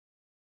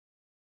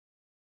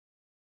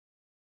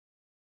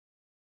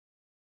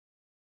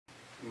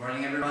Good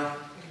morning, everyone.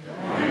 Good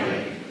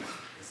morning.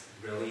 It's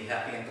really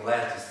happy and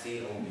glad to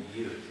see all of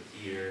you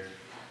here.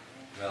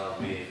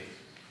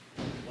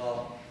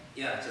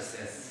 Just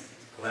as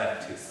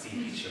glad to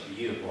see each of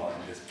you all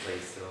in this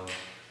place. So,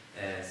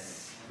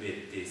 as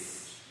with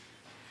this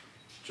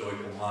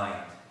joyful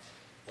mind,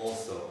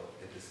 also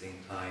at the same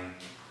time,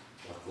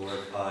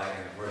 glorify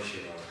and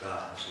worship our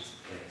God in this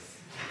place.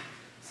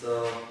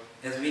 So,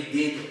 as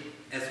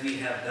we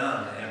have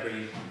done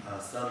every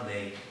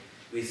Sunday,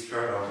 we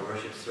start our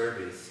worship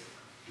service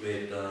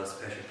with a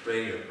special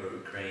prayer for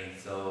Ukraine.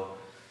 So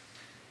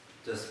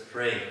just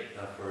pray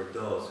for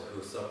those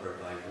who suffer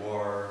by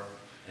war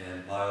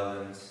and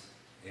violence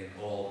in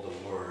all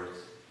the world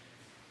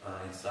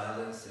in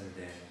silence, and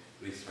then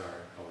we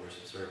start our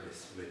worship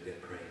service with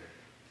that prayer.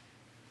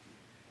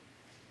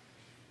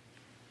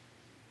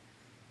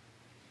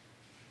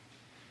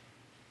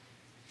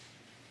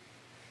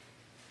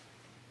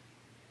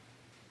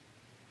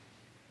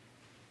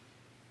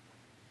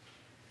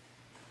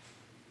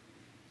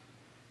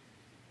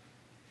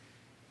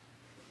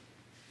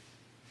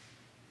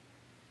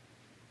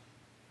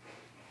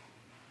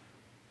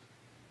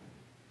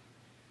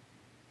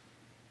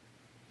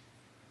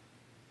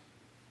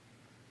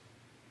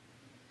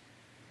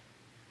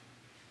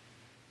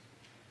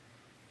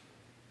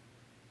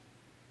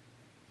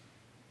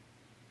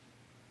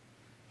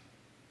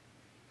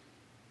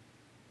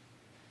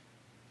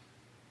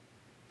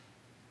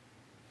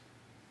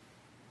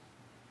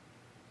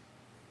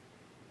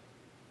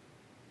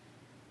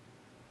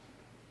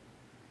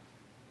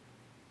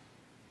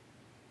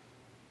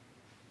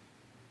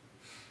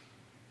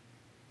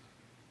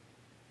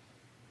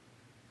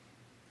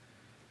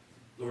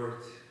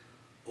 Lord,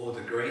 O the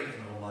great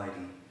and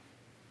almighty,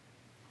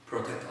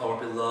 protect our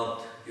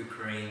beloved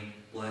Ukraine,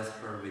 bless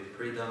her with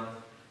freedom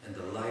and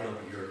the light of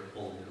your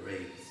holy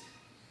rays.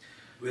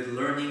 With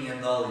learning and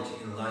knowledge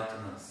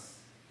enlighten us,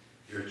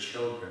 your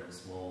children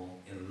small,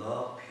 in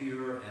love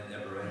pure and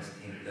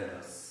everlasting let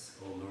us,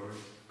 O Lord,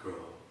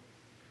 grow.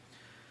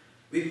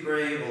 We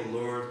pray, O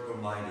Lord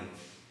Almighty,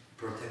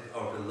 protect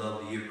our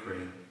beloved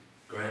Ukraine,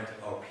 grant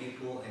our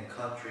people and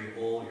country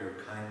all your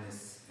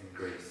kindness and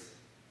grace.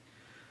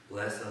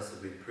 Bless us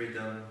with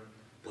freedom,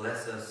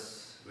 bless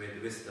us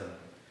with wisdom,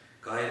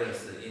 guide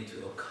us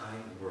into a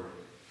kind word.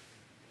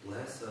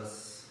 Bless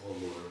us, O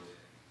Lord,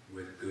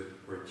 with good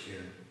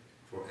fortune,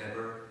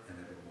 forever and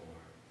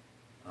evermore.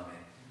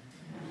 Amen.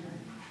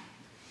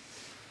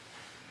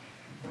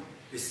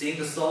 We sing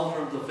the song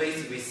from the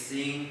faith, we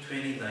sing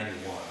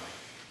 2091.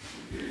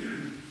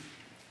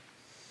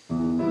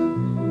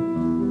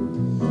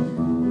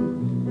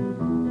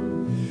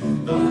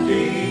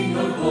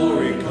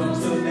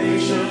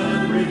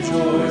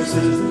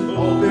 Rejoices,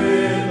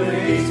 open the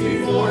gates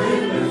before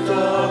him, lift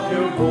up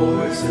your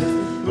voices.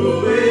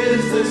 Who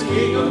is this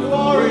King of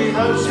glory?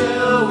 How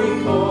shall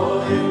we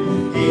call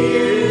him? He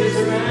is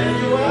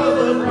Emmanuel,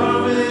 the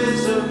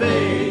promise of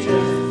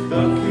ages.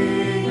 The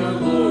King of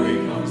glory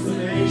comes, the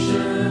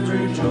nation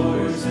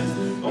rejoices.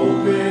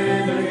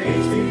 Open the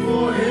gates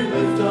before him,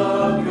 lift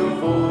up your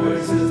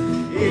voices.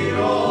 In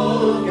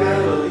all of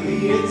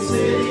Galilee, in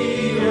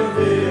city or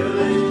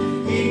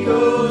village, he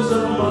goes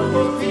among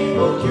the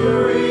people,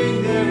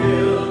 curing their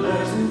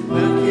illness.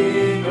 The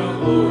King of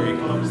glory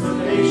comes, the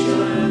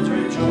nations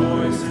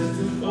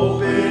rejoices.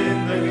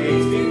 Open the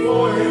gates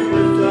before him,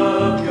 lift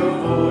up your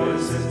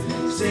voices.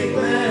 Sing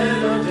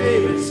then of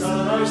David's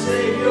son, our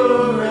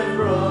Savior and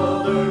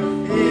brother.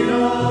 In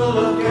all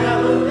of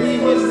Galilee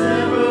was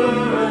never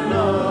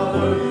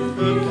another.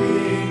 The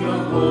King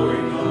of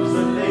glory comes,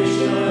 the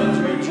nations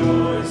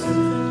rejoices.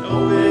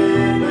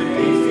 Open the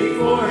gates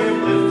before him,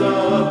 lift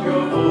up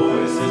your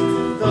voices.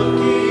 The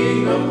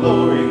King of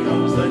glory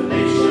comes, the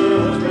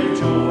nations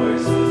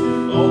rejoices.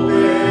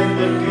 Open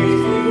the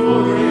gates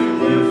before him,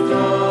 lift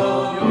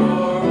up your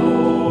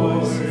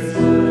voices.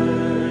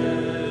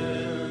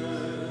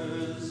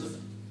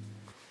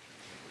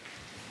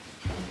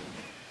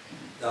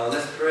 Now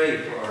let's pray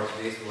for our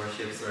today's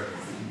worship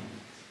service.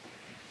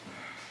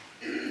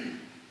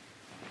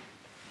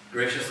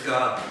 Gracious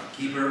God,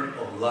 giver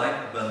of life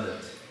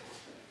abundant,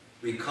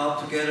 we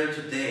come together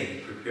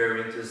today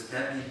preparing to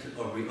step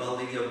into a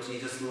reality of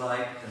Jesus'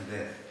 life and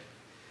death.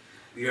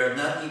 We are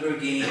not eager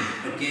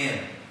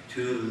again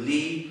to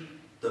leave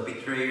the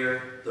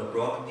betrayer, the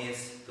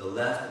brokenness, the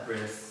last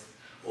breath,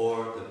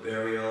 or the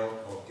burial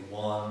of the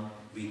one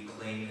we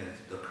claim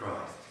as the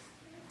Christ.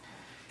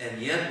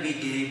 And yet we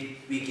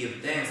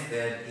give thanks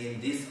that in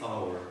this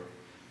hour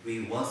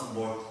we once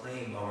more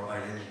claim our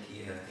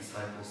identity as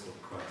disciples of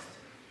Christ.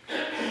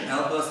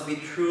 Help us be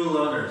true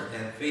learners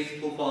and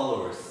faithful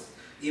followers,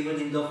 even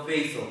in the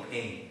face of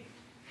pain.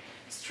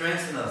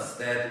 Strengthen us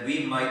that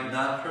we might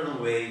not turn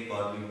away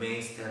but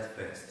remain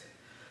steadfast.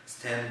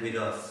 Stand with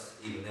us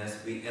even as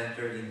we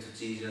enter into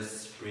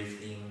Jesus'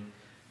 breathing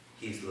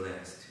his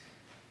last.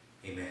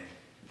 Amen.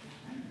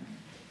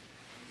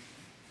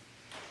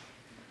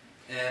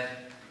 And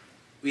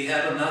we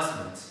have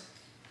announcements.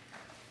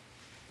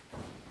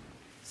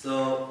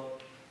 So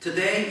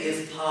today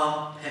is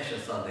Palm Passion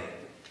Sunday.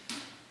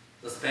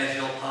 The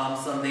special Palm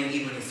Sunday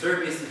evening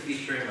service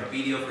featuring a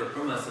video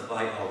performance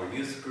by our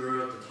youth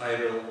group,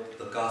 titled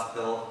The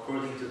Gospel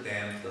According to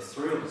Them, The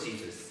Story of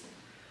Jesus.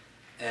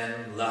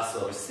 And last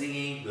service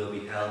singing will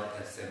be held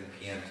at 7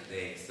 p.m.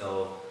 today.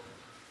 So,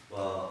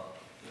 well,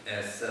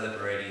 as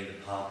celebrating the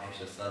Palm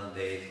Passion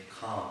Sunday,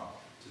 come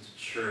to the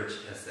church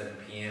at 7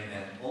 p.m.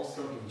 and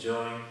also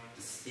enjoying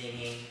the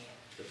singing,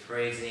 the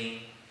praising,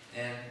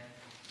 and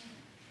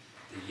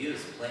the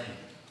youth playing.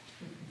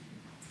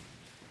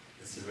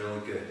 It's really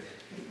good.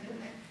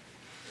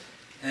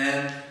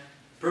 And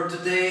from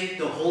today,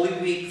 the Holy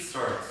Week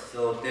starts.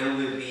 So there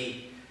will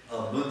be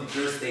a Moody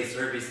Thursday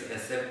service at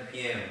 7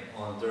 p.m.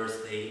 on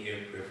Thursday,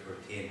 April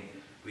 14th.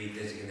 We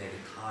designated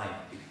time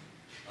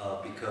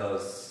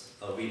because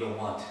I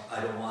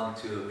don't want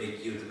to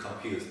make you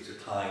confused to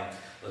time.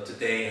 But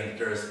today and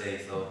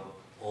Thursday, so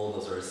all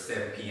those are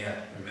 7 p.m.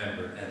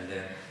 Remember, and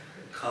then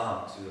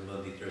come to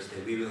Moody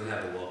Thursday. We will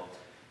have a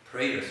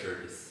prayer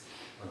service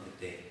on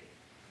the day.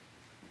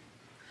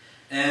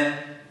 And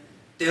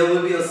there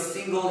will be a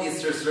single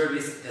Easter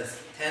service at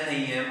 10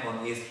 a.m.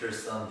 on Easter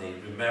Sunday.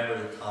 Remember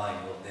the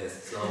time of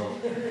this, so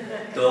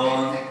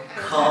don't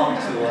come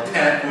to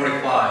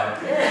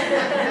 10:45.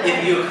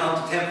 If you come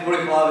to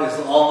 10:45, it's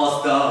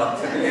almost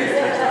done to the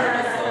Easter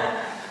service.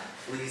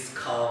 So please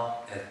come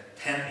at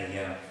 10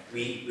 a.m.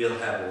 We will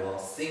have a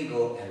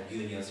single and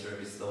union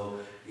service,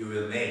 so you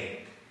will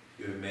meet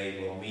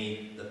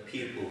the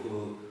people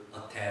who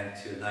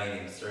attend to 9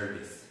 a.m.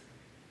 service.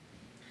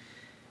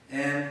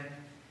 And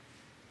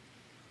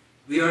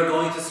we are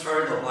going to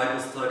start a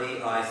Bible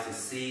study, Eyes to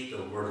See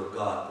the Word of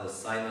God. The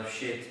sign-up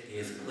sheet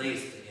is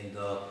placed in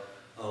the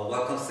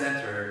Welcome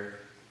Center.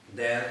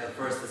 Then the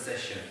first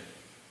session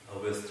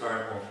will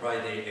start on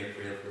Friday,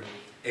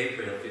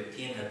 April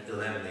 15 at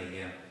 11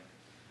 a.m.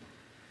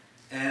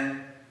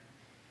 And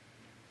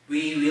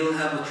we will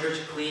have a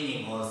church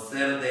cleaning on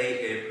Saturday,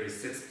 April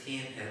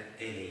 16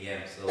 at 8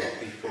 a.m. So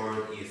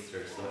before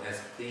Easter. So as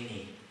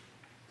cleaning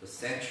the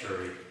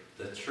sanctuary,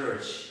 the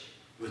church,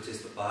 which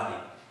is the body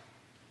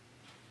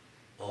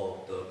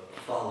of the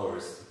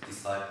followers,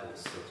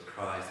 disciples of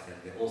Christ, and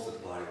then also the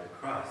body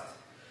of Christ.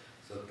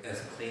 So as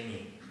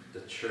cleaning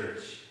the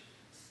church,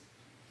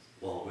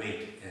 while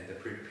wait and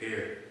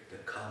prepare the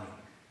coming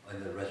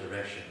and the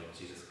resurrection of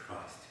Jesus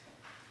Christ.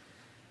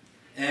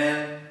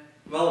 And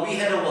well, we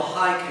had our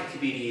hike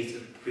activities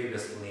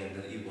previously,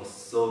 and it was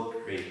so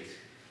great.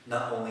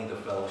 Not only the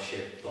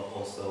fellowship, but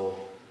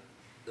also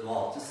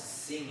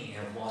just singing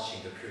and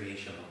watching the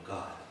creation of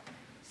God.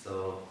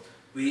 So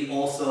we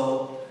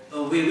will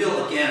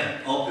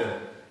again open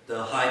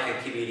the hike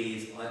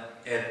activities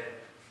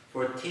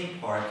for Theme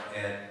Park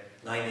at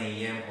 9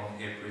 a.m.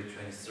 on April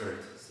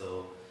 23rd.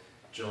 So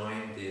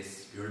join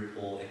these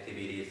beautiful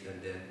activities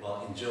and then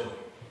enjoy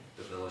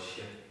the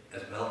fellowship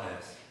as well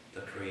as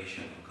the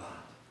creation of God.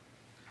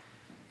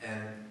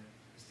 And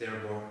is there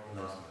more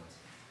announcements?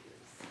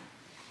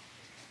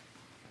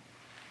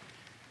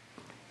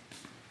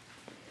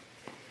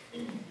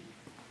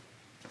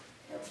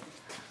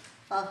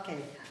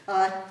 Okay,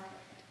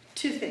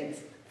 two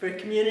things for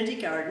community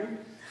garden.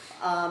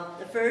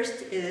 The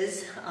first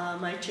is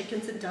my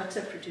chickens and ducks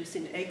are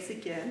producing eggs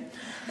again.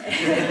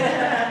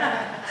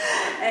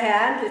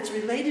 And it's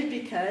related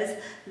because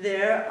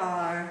there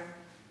are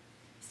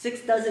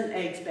 6 dozen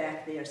eggs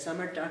back there. Some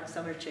are ducks,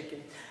 some are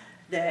chickens,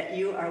 that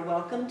you are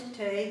welcome to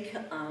take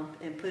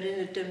and put in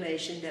a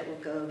donation that will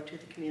go to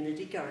the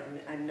community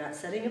garden. I'm not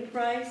setting a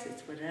price,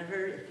 it's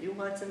whatever. If you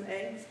want some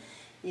eggs,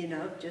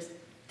 just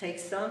take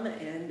some,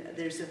 and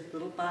there's a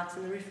little box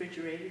in the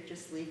refrigerator,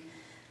 just leave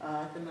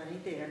the money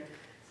there.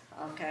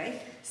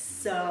 Okay,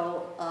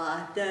 so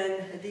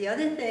then the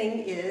other thing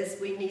is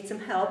we need some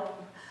help.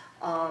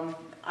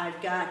 I've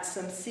got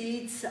some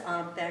seeds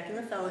back in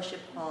the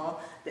fellowship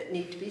hall that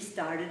need to be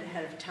started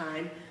ahead of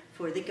time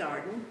for the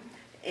garden.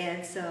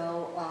 And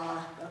so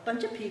a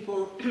bunch of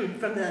people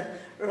from the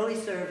early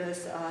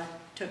service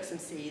took some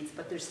seeds,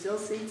 but there's still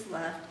seeds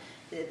left.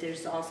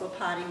 There's also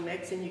potting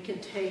mix, and you can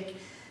take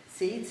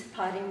seeds,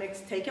 potting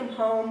mix, take them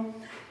home,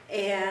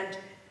 and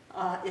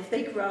if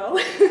they grow,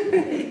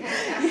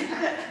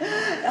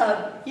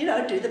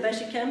 do the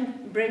best you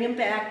can, bring them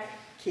back,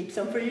 keep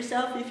some for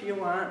yourself if you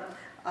want,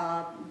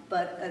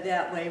 but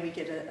that way we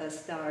get a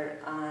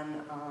start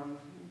on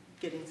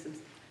getting some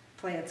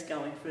plants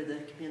going for the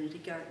community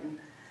garden.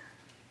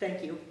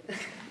 Thank you.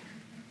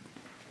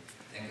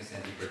 Thank you,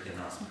 Sandy, for the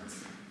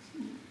announcements.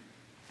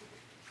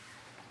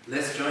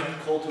 Let's join the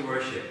call to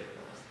worship.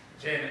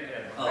 Janet.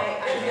 Oh,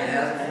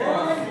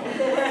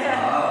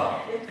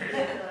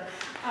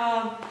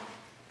 wow.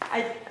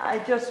 I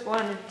just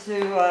wanted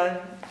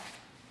to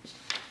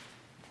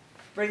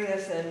bring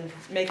this and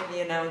make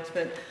the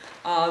announcement.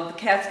 The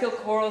Catskill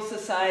Choral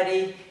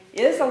Society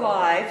is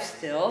alive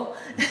still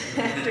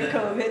after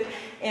COVID,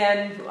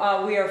 and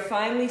we are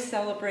finally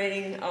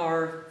celebrating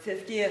our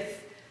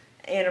 50th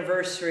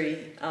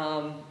anniversary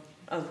of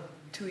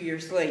 2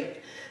 years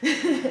late.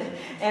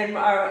 And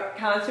our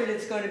concert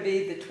is going to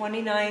be the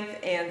 29th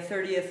and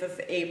 30th of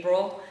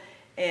April,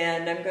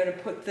 and I'm going to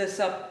put this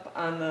up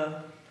on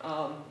the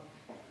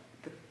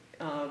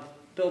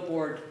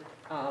billboard,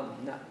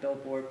 not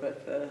billboard,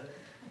 but the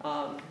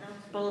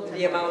Bulletin.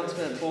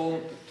 announcement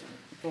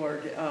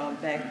board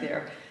back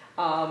there.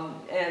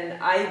 And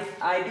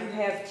I do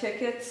have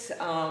tickets.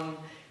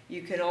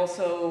 You can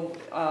also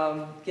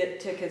get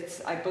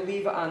tickets, I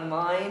believe,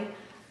 online.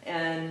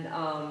 And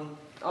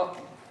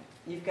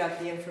you've got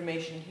the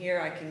information here.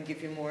 I can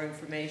give you more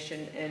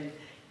information, and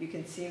you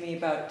can see me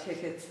about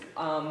tickets.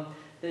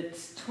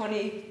 It's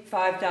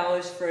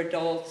 $25 for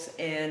adults,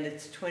 and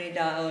it's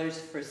 $20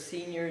 for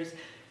seniors,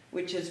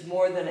 which is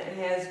more than it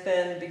has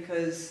been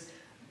because,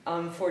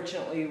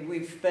 unfortunately,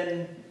 we've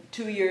been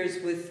 2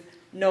 years with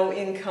no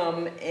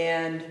income,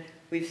 and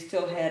we've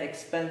still had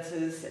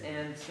expenses,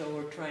 and so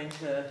we're trying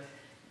to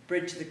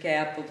bridge the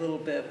gap a little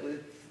bit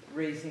with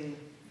raising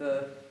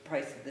the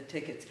price of the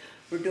tickets.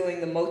 We're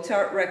doing the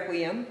Mozart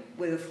Requiem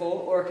with a full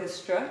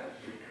orchestra,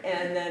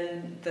 and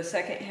then the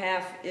second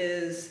half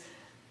is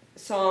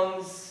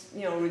songs,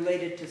 you know,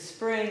 related to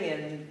spring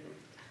and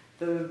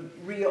the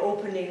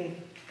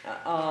reopening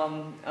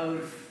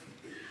of,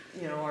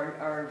 you know,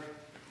 our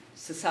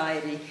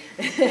society.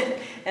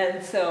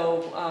 And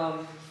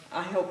so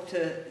I hope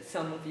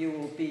some of you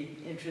will be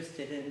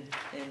interested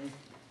in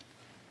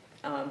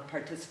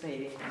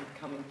participating and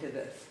coming to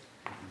this.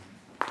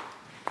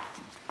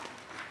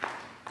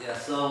 Yeah,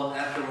 so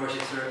after the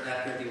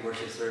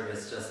worship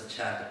service, just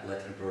chat the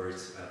bulletin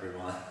boards,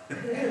 everyone,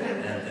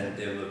 and then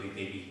there will be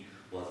maybe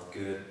what's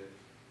good,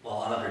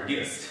 well, another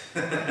news.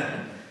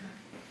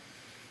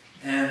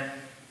 And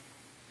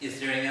is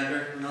there any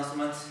other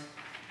announcements?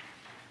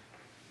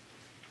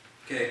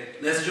 Okay,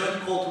 let's join the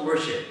call to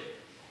worship.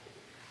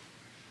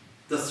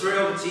 The story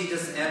of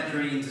Jesus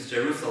entering into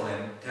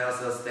Jerusalem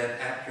tells us that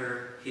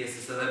after his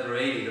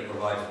celebrated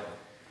arrival,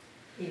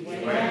 he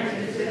went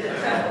into the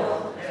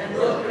temple and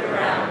looked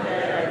around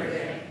at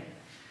everything.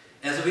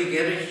 As we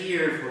gather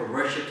here for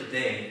worship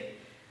today,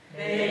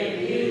 may it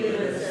be with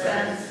the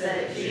sense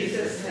that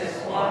Jesus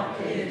has walked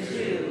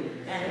into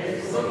and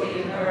is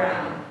looking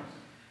around.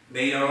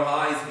 May our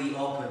eyes be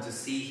open to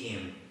see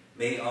him.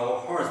 May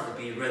our hearts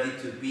be ready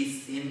to be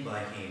seen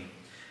by him.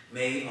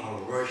 May our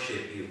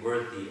worship be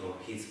worthy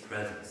of his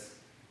presence.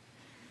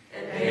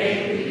 And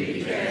may we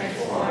be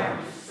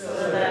transformed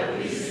so that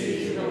we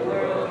see the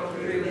world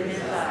through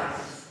his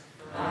eyes.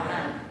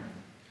 Amen.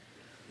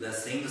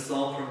 Let's sing the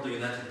song from the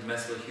United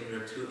Methodist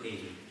Hymnal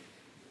 280.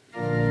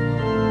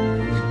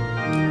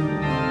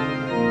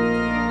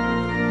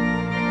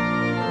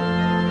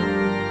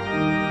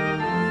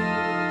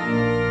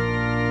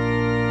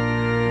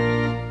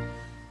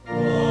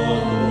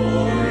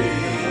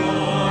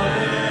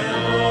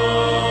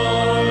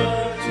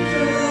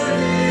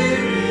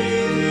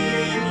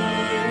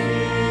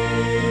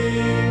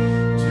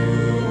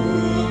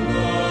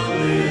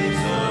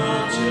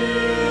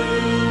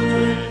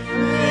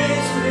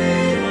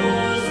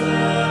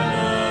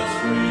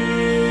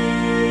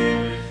 Free.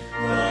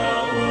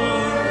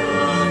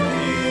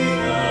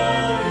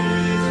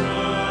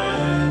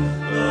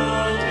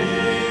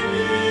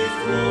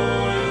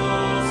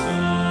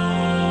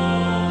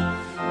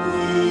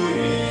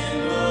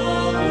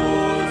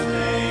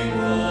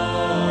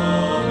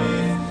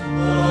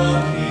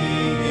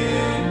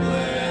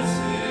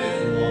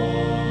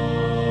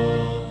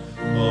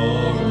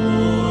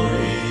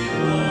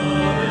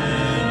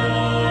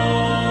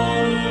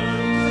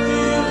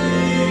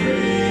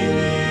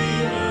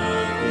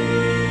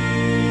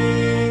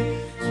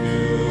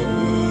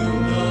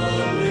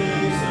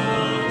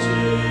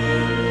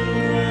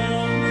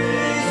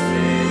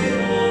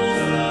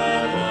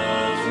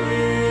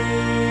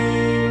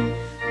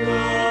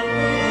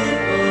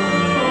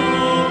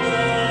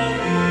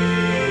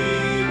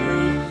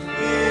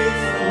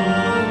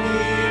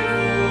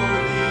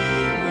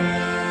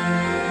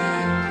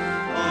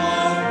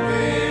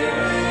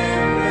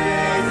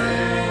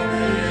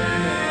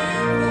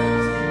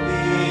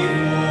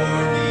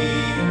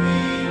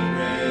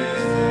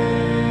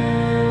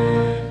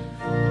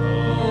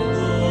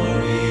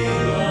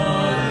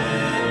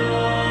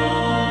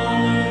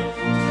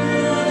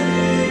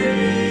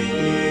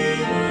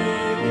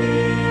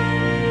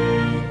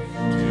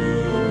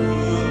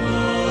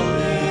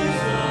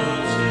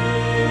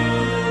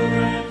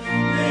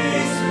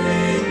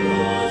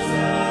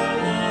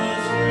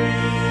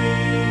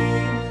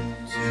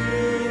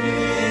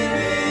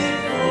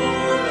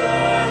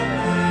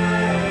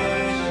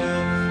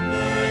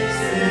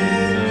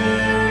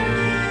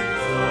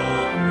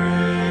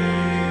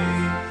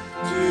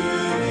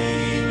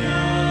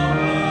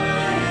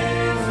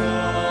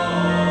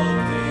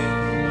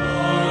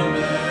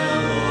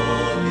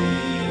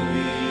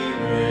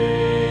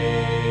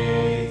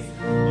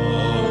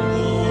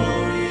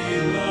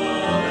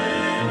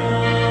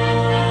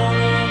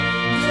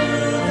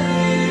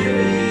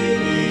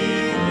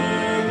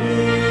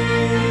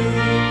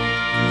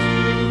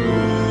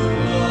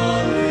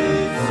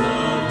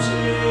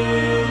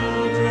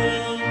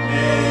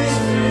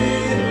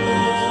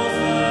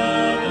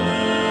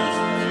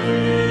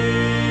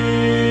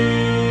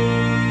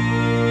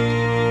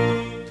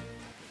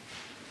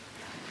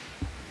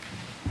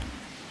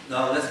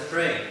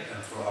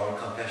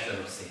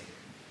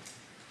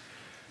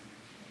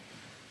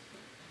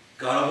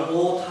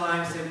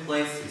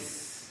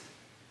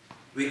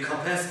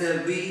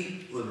 that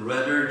we would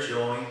rather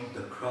join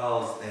the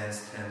crowds than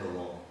stand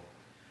alone.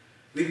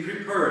 We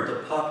prefer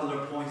the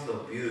popular points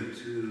of view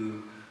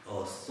to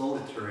a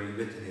solitary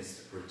witness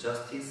for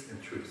justice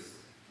and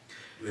truth.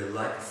 We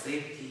like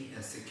safety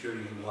and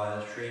security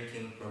while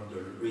shrinking from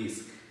the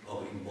risk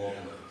of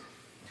involvement.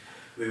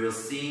 We will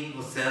sing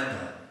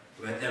Hosanna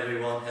when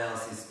everyone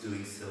else is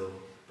doing so,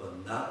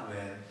 but not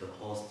when the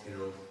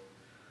hostile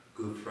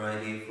Good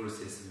Friday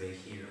forces may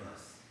hear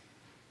us.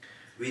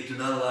 We do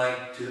not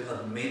like to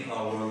admit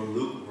our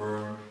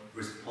lukewarm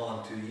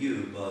response to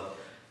you, but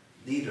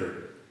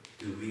neither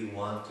do we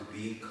want to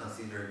be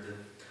considered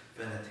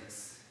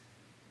fanatics.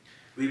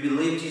 We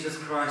believe Jesus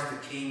Christ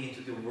came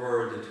into the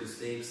world to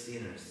save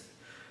sinners.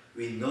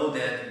 We know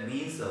that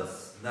means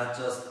us, not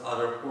just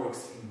other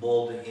folks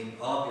involved in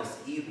obvious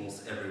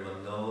evils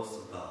everyone knows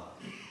about.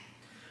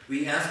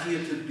 We ask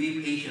you to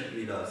be patient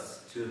with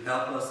us, to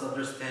help us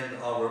understand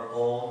our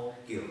own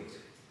guilt.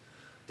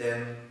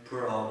 Then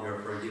pour out your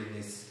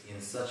forgiveness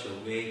in such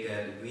a way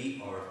that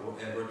we are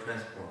forever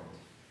transformed.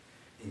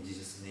 In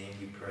Jesus' name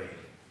we pray.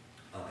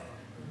 Amen.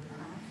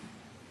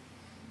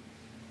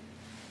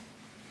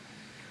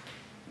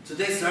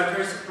 Today's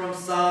chapter is from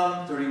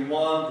Psalm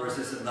 31,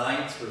 verses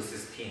 9 through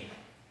 16.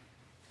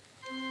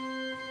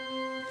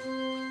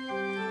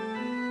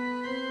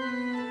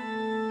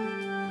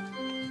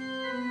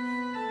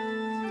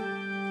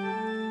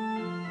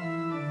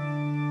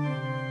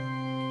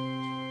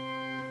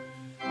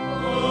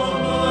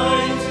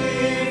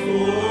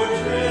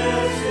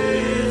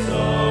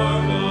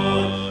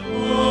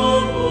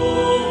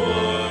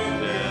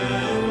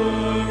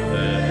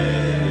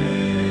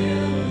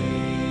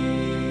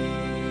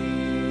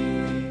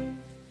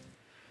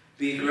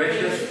 Be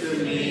gracious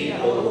to me,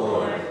 O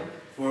Lord,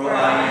 for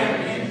I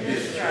am in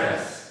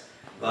distress.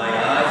 My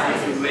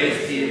eyes is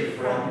wasted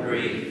from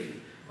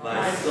grief,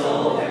 my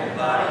soul and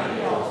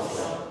body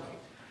also.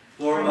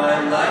 For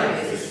my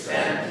life is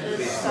spent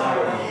with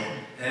sorrow,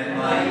 and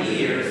my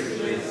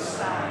years with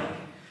sighing.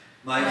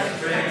 My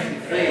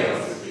strength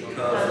fails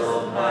because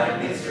of my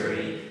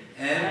misery,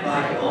 and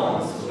my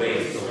bones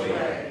waste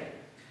away.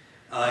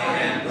 I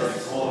am the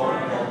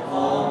scorn of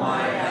all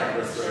my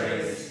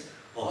adversaries,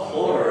 a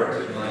horror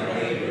to my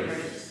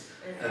neighbors,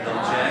 an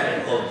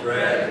object of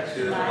dread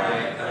to my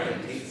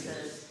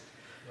acquaintances.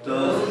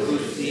 Those who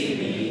see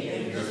me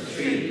in the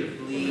street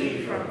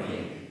flee from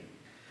me.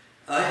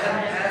 I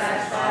have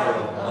passed out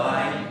of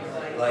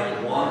mind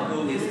like one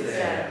who is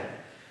dead.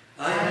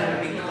 I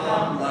have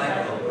become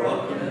like a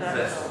broken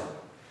vessel.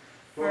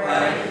 For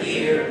I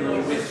hear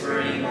the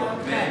whispering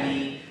of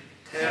many,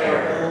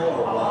 terrible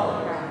or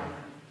around.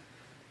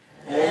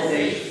 All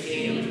they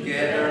seem to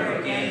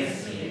gather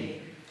against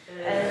me,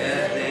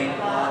 as they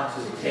plot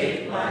to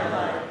take my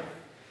life.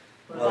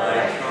 But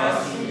I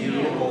trust in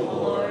you, O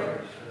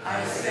Lord.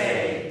 I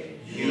say,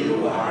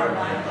 you are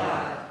my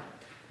God.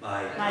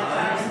 My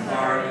times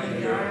are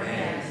in your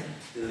hands.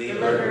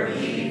 Deliver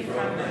me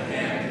from the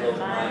hand of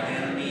my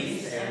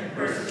enemies and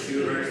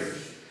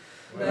persecutors.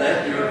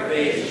 Let your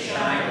face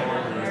shine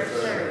on your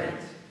servant.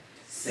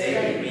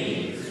 Save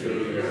me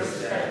through your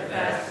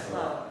steadfast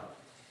love.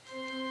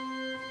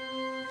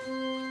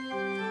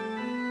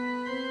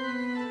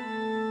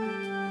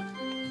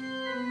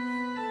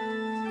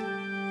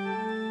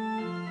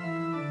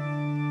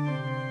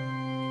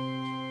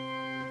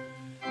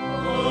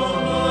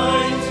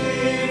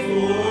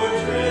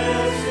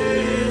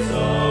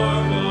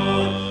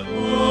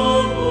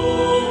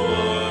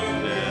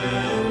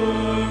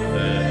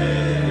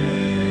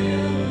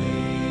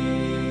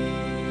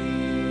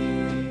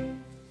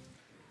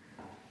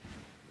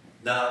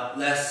 Now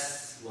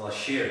let's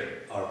share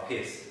our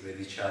peace with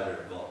each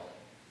other,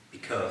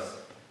 because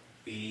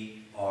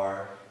we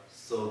are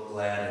so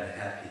glad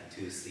and happy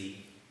to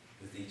see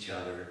with each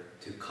other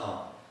to come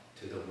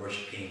to the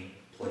worshiping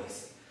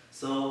place.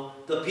 So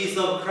the peace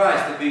of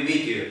Christ be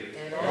with you.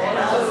 And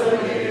also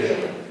with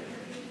you.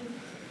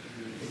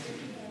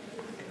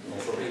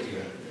 Also with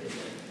you.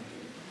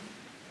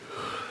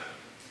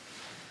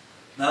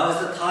 Now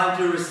is the time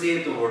to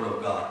receive the word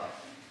of God.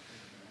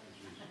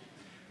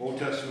 Old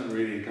Testament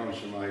reading comes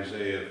from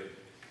Isaiah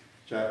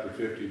chapter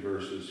 50,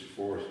 verses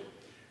 4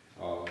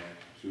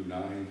 through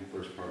 9,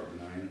 first part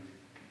of 9.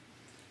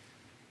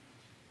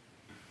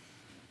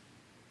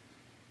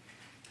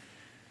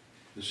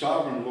 The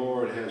sovereign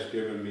Lord has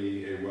given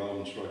me a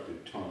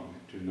well-instructed tongue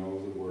to know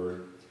the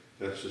word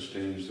that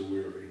sustains the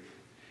weary.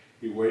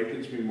 He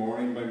wakens me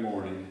morning by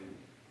morning,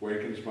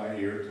 wakens my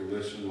ear to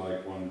listen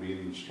like one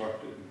being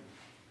instructed.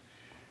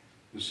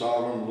 The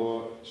sovereign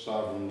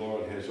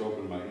Lord has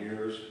opened my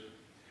ears.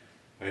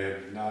 I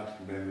have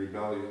not been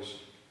rebellious.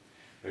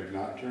 I have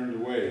not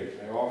turned away.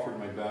 I offered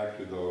my back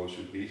to those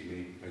who beat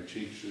me, my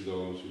cheeks to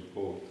those who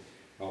pulled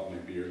out my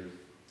beard.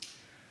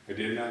 I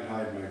did not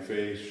hide my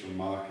face from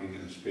mocking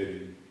and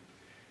spitting.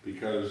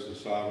 Because the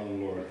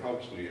sovereign Lord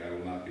helps me, I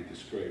will not be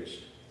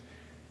disgraced.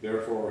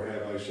 Therefore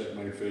have I set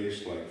my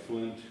face like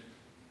flint,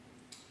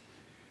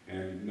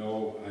 and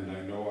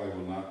I know I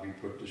will not be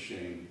put to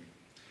shame.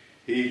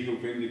 He who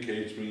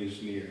vindicates me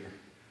is near.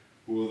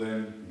 who will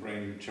then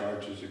bring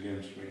charges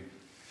against me?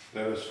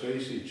 Let us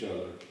face each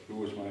other.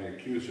 Who is my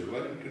accuser?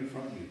 Let him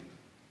confront me.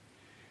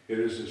 It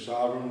is the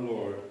sovereign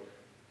Lord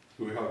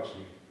who helps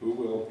me. Who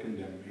will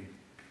condemn me?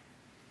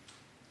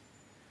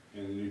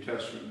 And the New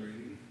Testament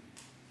reading.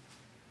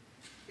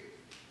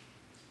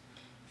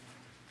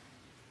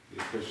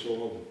 The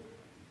Epistle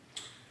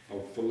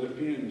of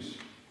Philippians,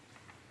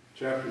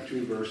 chapter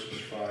 2, verses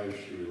 5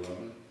 through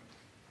 11.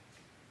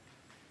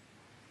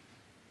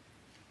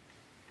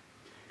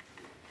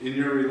 In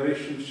your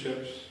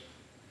relationships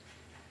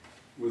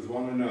with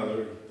one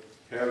another,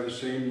 have the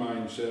same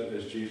mindset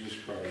as Jesus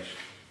Christ,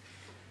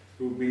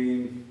 who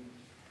being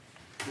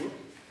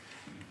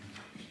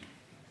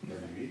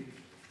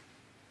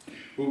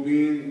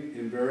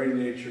in very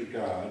nature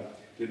God,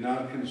 did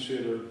not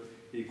consider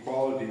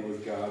equality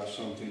with God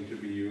something to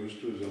be used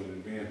to his own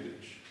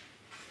advantage.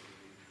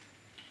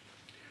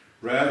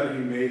 Rather, he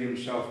made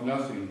himself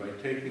nothing by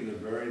taking the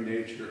very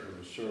nature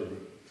of a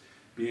servant,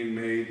 being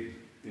made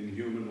in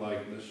human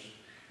likeness,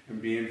 and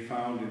being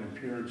found in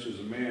appearance as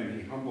a man,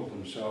 he humbled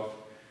himself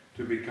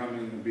to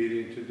becoming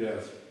obedient to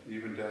death,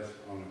 even death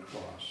on a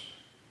cross.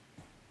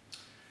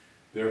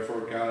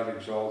 Therefore God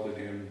exalted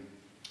him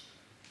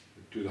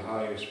to the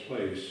highest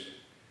place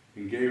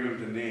and gave him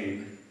the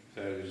name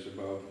that is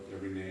above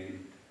every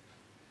name.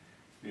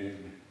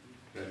 And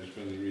that has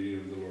been the reading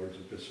of the Lord's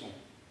epistle.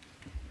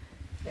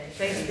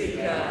 Thanks be to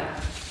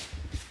God.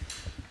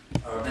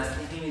 Our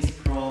Master hymn is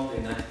from the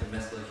United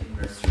Methodist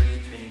Hymnal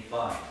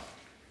 325.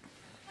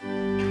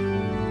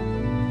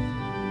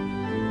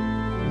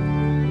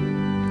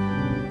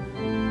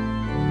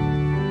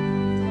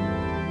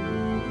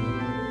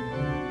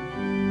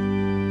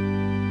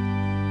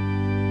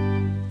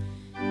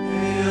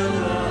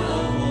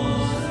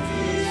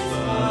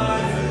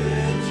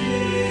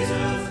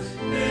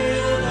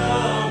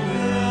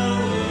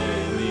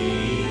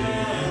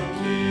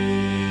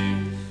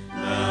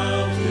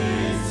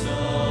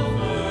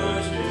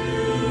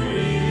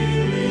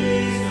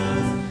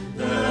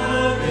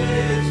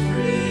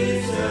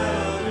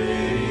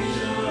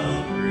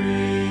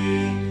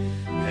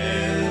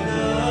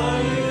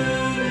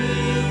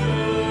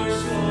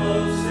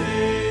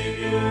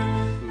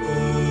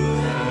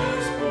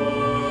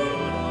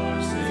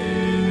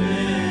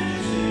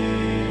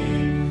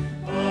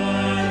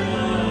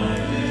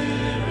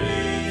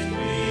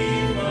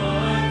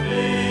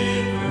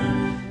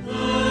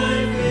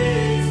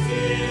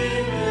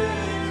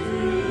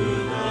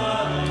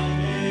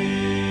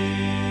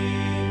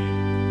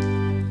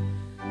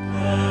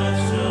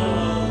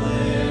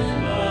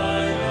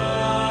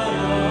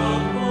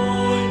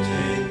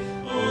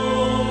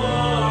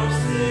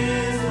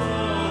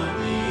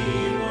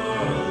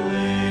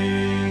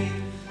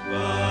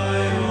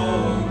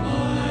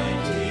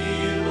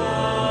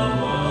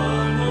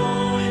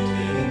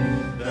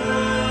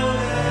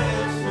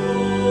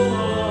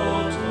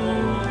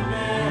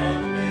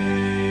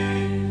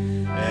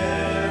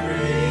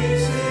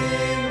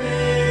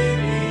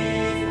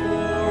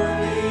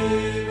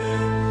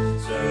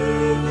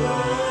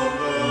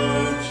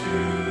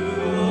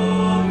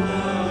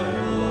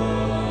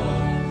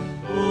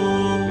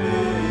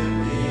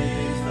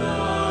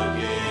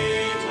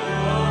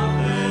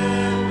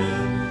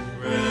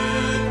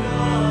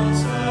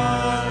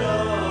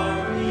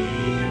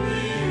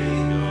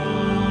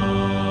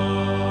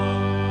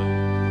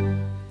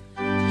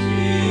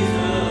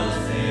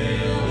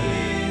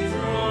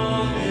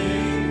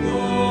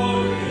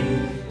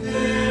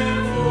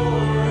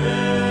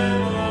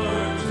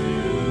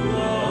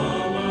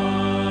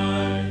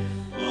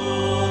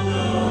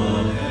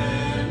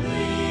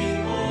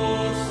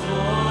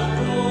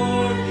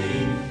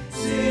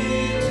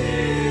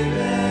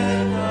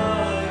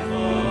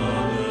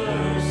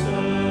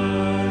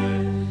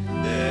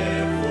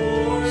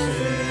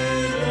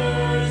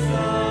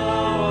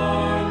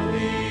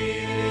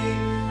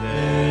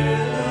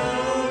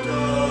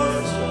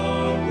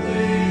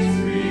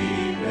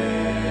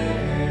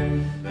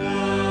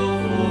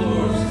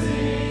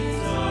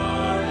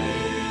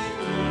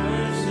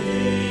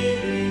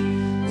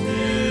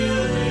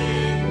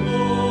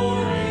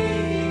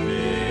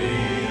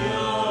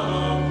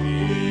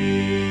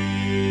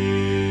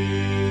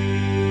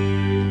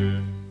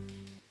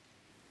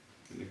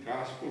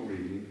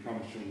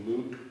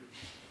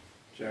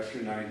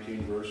 chapter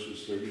 19,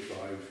 verses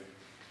 35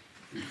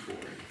 through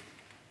 40.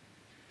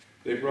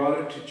 They brought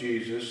it to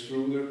Jesus,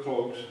 threw their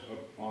cloaks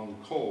on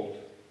the colt,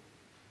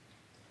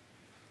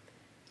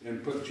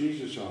 and put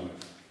Jesus on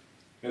it.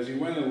 As he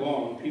went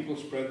along, people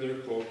spread their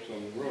cloaks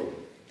on the road.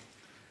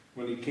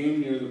 When he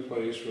came near the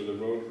place where the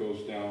road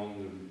goes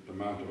down the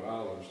Mount of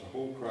Olives, the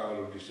whole crowd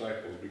of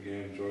disciples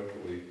began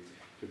joyfully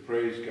to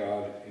praise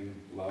God in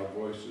loud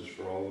voices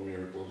for all the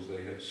miracles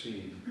they had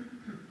seen.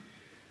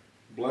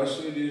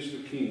 Blessed is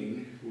the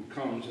King who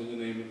comes in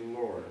the name of the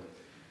Lord.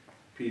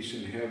 Peace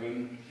in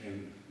heaven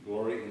and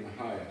glory in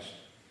the highest.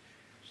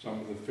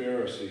 Some of the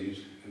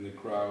Pharisees and the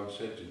crowd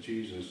said to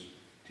Jesus,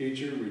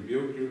 "Teacher,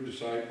 rebuke your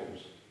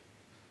disciples."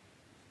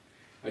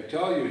 "I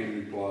tell you," he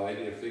replied,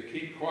 "if they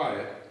keep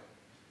quiet,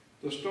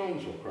 the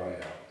stones will cry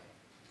out.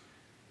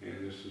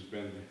 And this has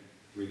been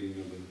reading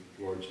of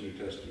the Lord's New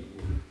Testament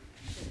word.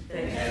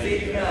 Thanks be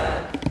to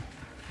God.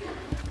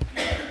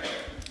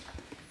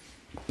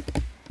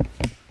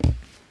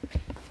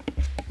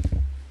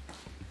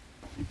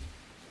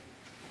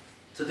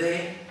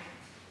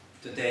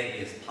 Today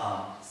is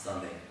Palm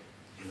Sunday,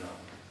 you know.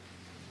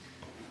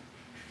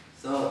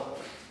 So,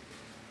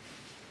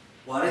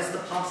 what is the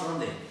Palm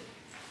Sunday?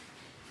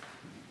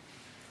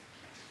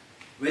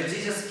 When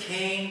Jesus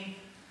came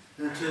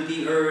to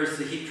the earth,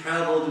 he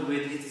traveled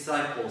with his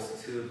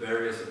disciples to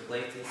various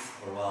places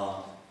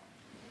around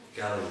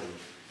Galilee,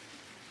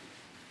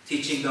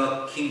 teaching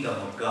the kingdom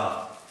of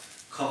God,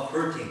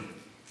 comforting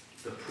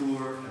the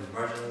poor and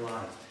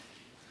marginalized,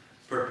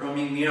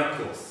 performing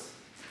miracles,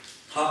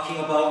 talking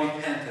about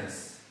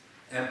repentance,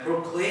 and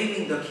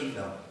proclaiming the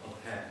kingdom of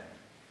heaven.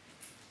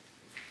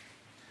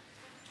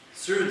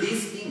 Through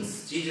these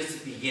things,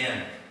 Jesus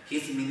began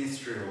his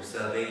ministry of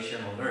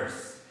salvation on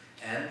earth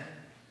and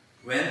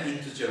went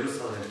into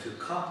Jerusalem to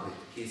complete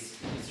his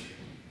ministry.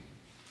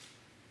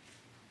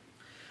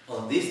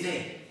 On this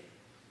day,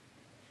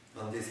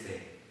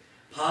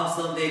 Palm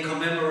Sunday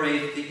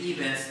commemorates the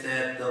events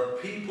that the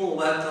people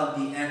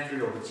welcomed the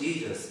entry of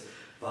Jesus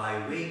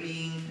by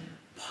waving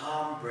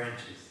palm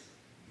branches.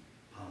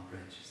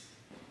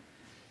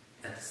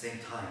 At the same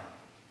time,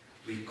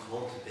 we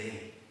call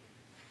today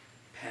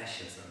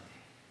Passion Sunday,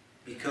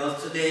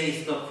 because today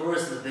is the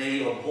first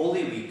day of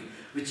Holy Week,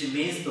 which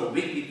means the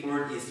week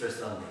before Easter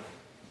Sunday.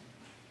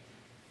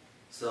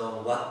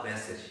 So what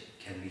message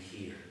can we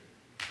hear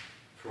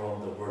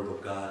from the Word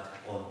of God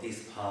on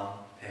this Palm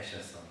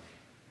Passion Sunday?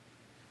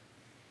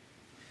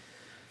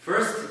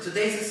 First,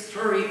 today's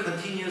story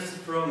continues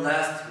from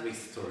last week's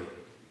story.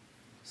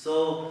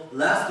 So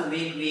last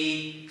week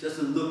we just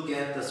looked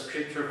at the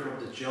scripture from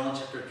the John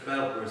chapter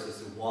 12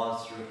 verses 1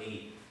 through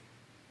 8.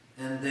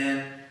 And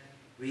then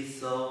we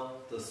saw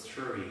the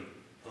story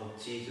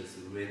of Jesus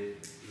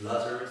with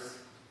Lazarus,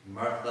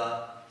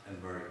 Martha,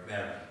 and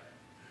Mary.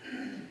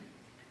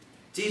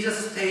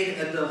 Jesus stayed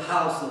at the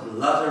house of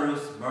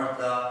Lazarus,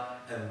 Martha,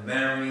 and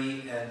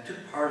Mary and took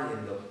part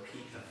in the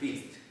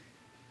feast.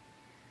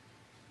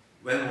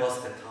 When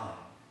was that time?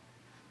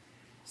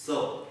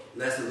 So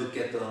let's look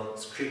at the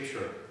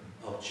scripture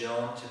of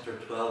John chapter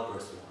 12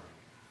 verse 1.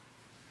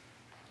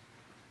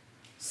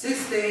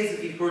 6 days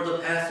before the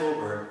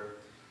Passover,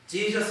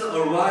 Jesus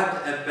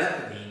arrived at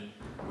Bethany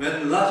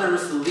when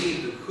Lazarus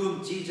lived,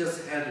 whom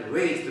Jesus had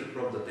raised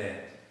from the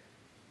dead.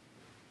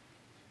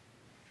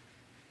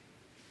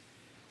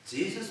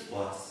 Jesus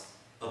was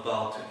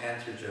about to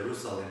enter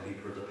Jerusalem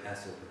before the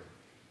Passover,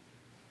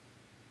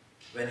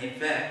 when in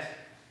fact,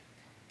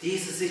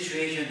 this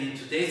situation in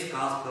today's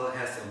gospel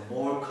has a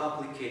more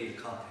complicated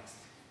context.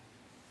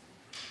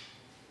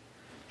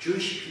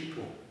 Jewish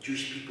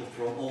people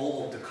from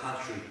all over the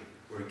country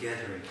were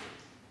gathering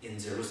in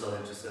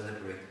Jerusalem to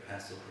celebrate the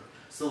Passover.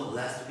 So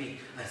last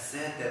week I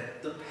said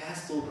that the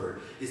Passover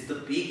is the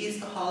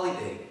biggest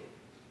holiday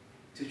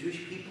to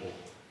Jewish people,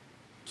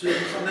 to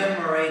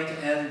commemorate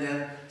and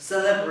then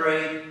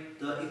celebrate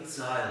the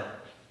exile,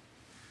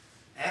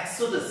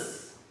 Exodus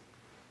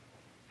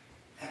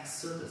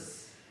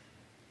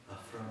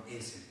from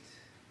Egypt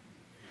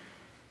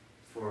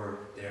for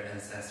their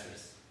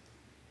ancestors.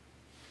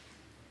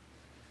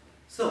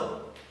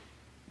 So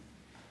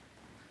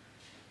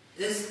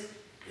it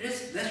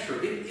is natural.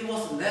 It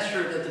was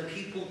natural that the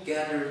people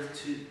gathered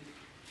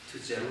to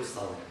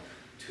Jerusalem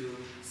to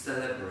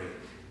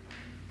celebrate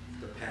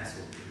the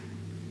Passover.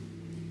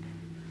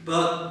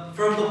 But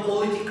from the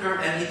political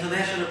and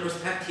international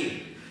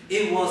perspective,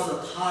 it was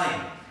a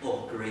time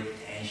of great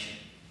tension.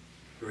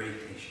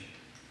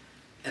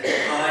 At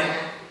the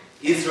time,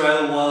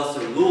 Israel was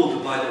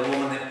ruled by the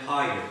Roman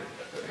Empire,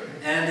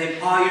 and the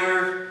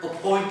empire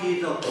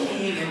appointed a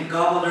king and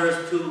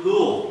governors to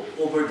rule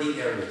over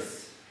the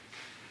areas.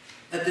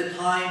 At the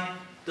time,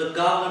 the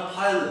governor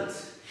Pilate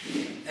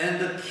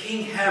and the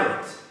King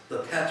Herod,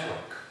 the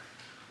Tetrarch,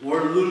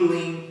 were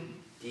ruling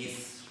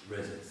these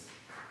regions.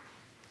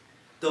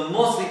 The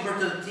most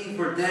important thing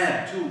for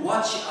them to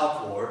watch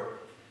out for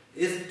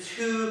is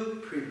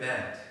to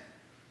prevent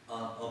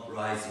an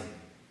uprising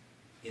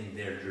in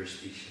their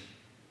jurisdiction.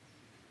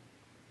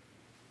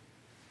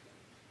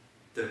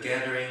 The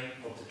gathering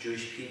of the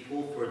Jewish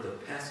people for the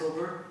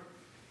Passover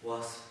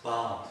was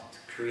bound to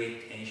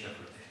create tension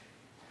for them.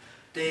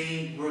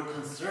 They were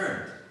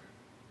concerned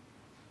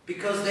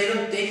because they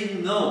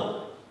didn't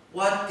know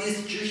what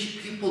these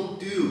Jewish people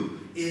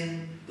do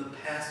in the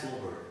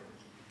Passover.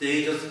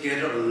 They just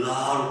gathered a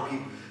lot of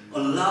people. A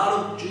lot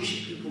of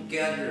Jewish people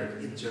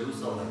gathered in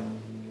Jerusalem.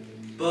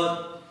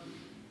 But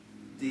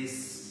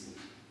this,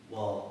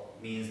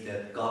 means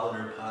that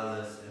Governor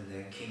Pilate and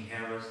then King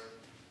Herod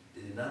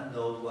did not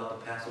know what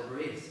the Passover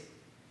is.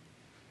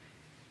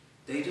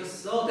 They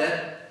just saw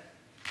that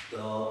a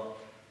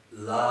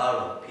lot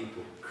of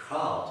people,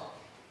 crowd,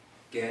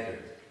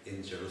 gathered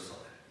in Jerusalem.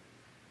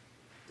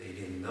 They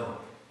didn't know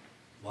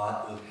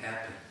what would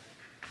happen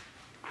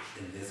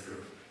in this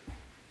group.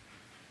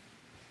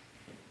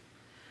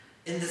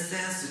 In the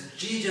sense,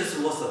 Jesus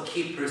was a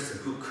key person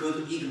who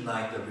could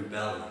ignite the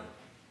rebellion.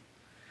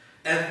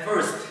 At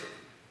first,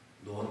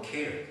 no one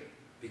cared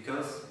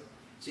because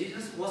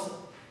Jesus was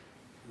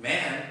a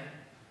man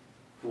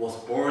who was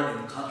born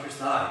in the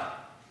countryside.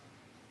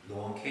 No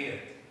one cared.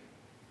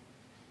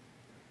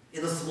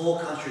 In a small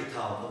country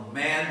town, a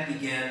man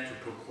began to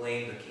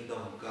proclaim the kingdom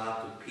of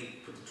God to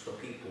the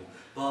people.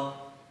 But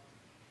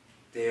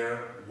there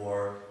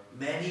were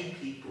many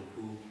people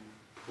who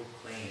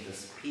proclaimed and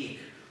speak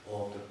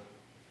of the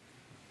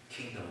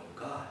kingdom of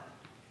God.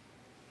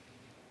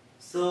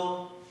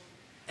 So,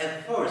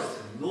 at first,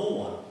 no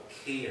one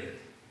cared.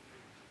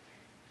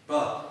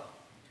 But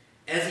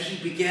as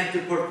he began to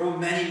perform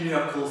many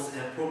miracles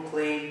and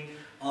proclaim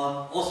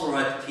an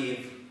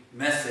authoritative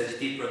message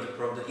different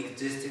from the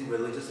existing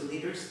religious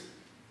leaders,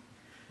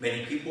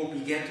 many people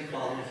began to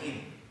follow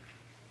him.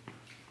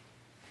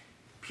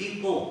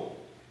 People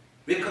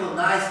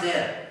recognized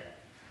that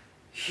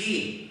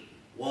he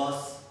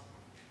was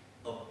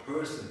a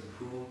person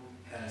who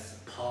has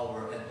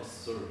power and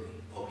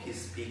authority of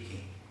his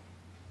speaking.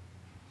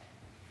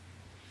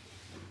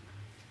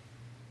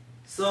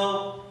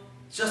 So,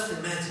 just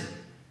imagine,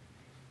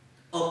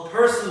 a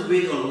person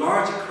with a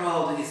large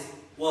crowd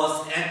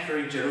was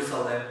entering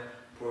Jerusalem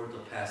for the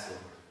Passover.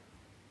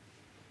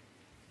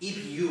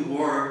 If you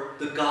were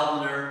the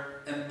governor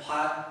and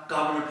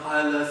Governor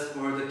Pilate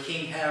or the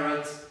King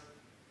Herod,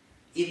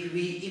 if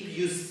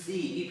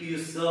you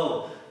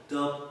saw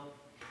the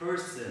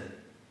person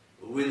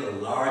with a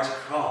large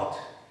crowd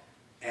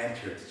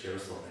entered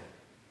Jerusalem,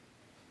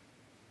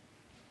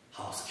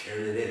 how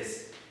scary it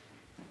is.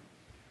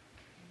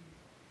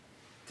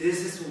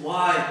 This is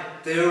why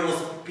there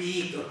was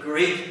a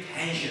great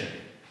tension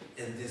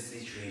in this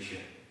situation.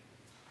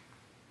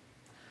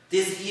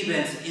 This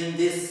event in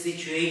this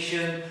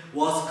situation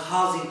was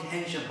causing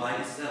tension by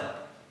itself.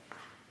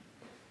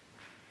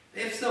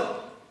 If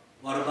so,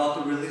 what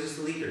about the religious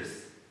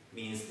leaders?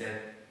 Means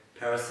that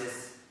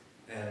Pharisees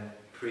and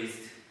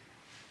priests.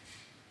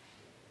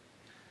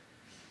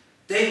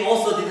 They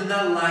also did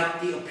not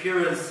like the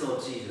appearance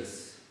of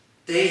Jesus.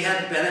 They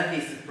had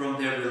benefits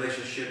from their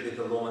relationship with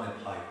the Roman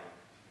Empire.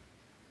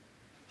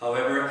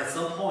 However, at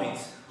some point,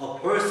 a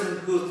person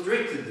who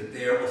threatened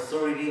their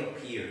authority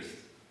appears.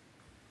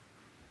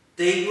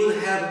 They would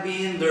have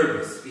been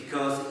nervous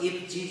because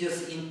if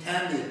Jesus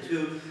intended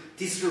to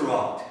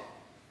disrupt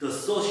the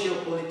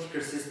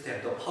socio-political system,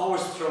 the power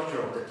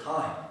structure of the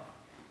time,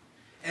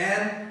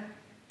 and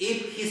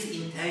if his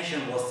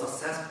intention was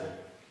successful,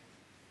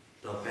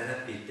 the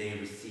benefit they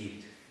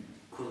received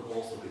could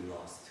also be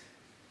lost.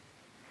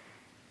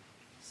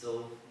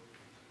 So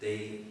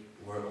they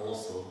were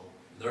also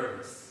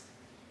nervous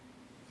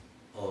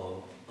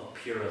of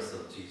appearance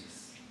of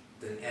Jesus,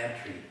 the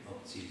entry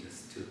of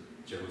Jesus to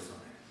Jerusalem.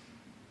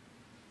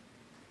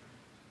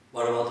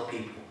 What about the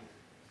people?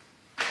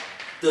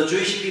 The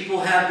Jewish people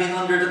have been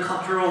under the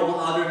control of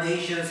other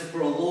nations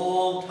for a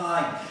long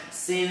time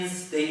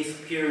since they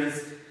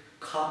experienced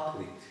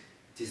complete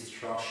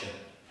destruction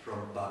from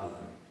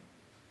Babylon.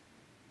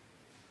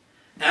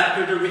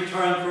 After the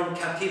return from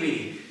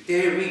captivity,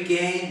 they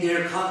regained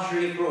their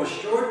country for a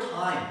short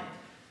time.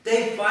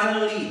 They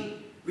finally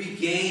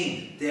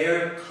regained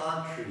their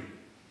country,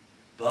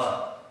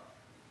 but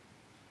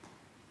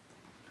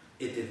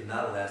it did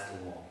not last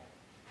long.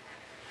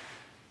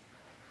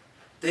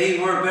 They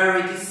were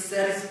very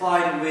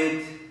dissatisfied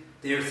with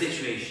their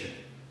situation.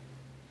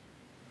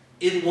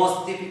 It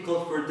was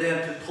difficult for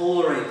them to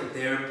tolerate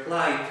their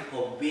plight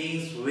of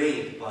being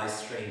swayed by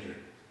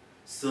strangers.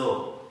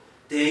 So,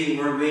 they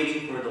were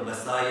waiting for the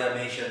Messiah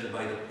mentioned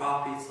by the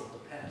prophets of the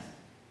past.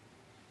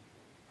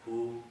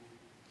 Who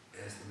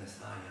is the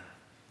Messiah?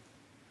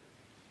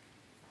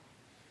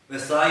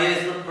 Messiah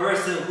is the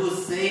person who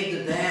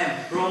saved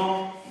them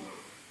from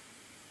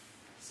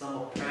some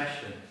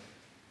oppression,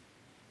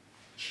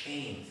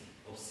 chains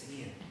of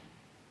sin.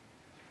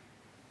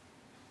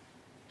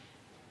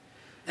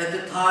 At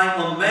the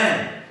time, a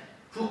man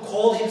who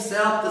called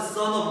himself the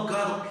Son of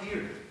God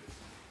appeared.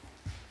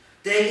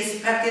 They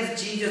expected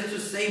Jesus to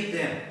save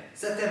them,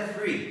 set them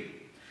free.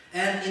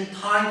 And in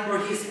time for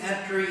his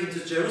entry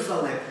into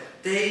Jerusalem,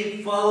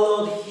 they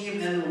followed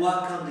him and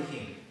welcomed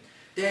him.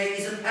 They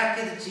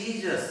expected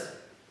Jesus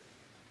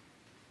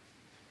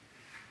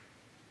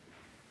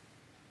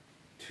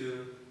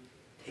to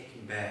take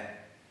him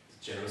back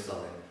to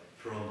Jerusalem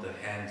from the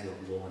hands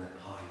of the Roman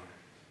Empire.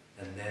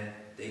 And then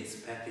they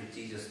expected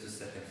Jesus to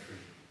set them free.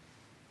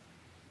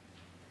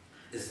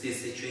 Is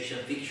this situation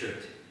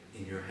pictured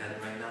in your head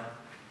right now?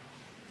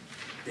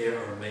 There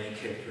are many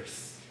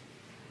characters.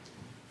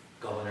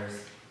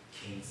 Governors,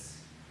 kings,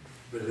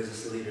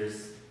 religious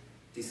leaders,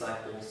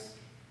 disciples,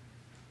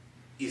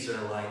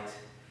 Israelites,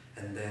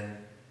 and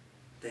then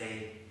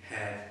they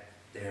had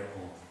their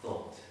own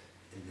thought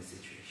in this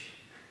situation.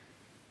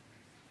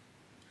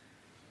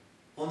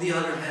 On the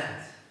other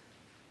hand,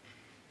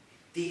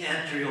 the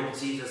entry of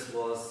Jesus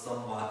was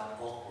somewhat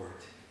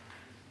awkward.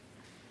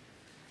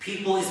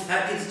 People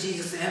expected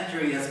Jesus'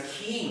 entry as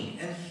king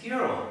and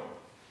hero.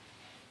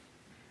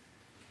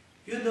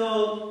 You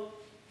know,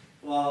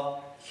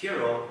 Well,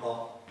 hero,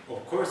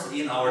 of course,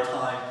 in our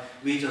time,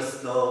 we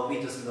just know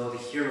the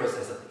heroes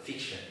as a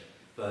fiction,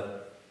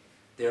 but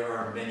there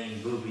are many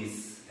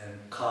movies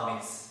and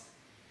comics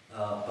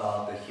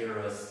about the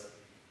heroes.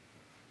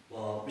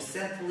 Well,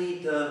 recently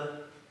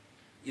the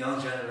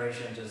young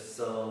generation just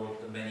saw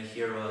the many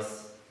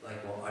heroes like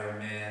Iron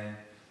Man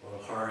or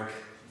Hulk,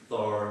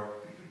 Thor.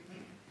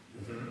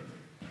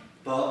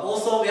 But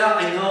also, yeah,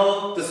 I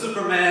know the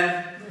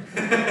Superman.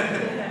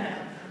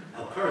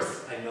 Of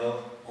course, I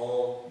know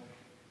all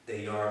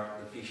they are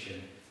the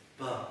fiction.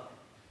 But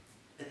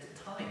at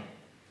the time,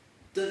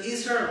 the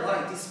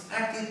Israelites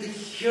expected the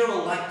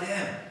hero like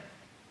them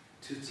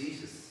to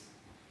Jesus.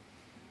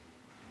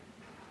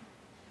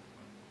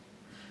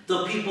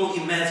 The people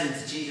imagined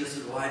Jesus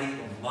riding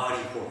a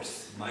mighty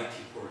horse,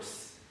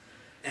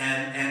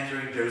 and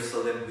entering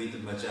Jerusalem with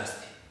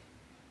majesty.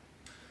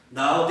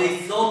 Now they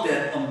thought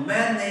that a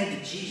man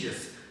named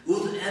Jesus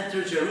would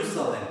enter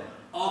Jerusalem,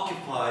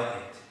 occupy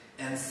it,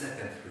 and set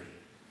them free.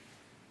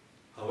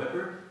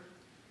 However,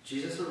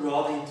 Jesus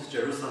rode into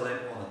Jerusalem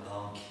on a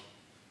donkey,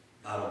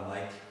 not a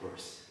mighty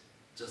horse,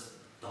 just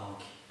a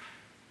donkey.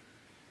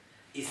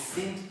 It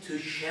seemed too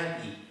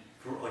shabby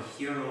for a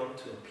hero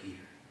to appear.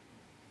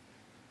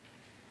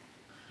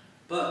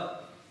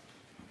 But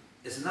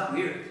it's not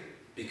weird,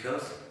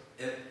 because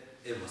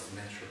it was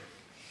natural.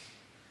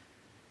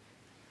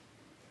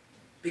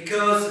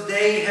 Because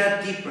they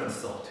had different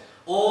thought.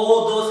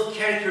 All those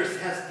characters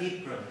had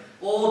different.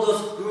 All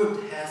those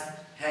groups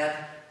had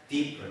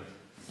different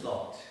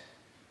thought.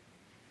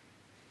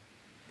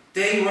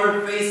 They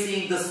were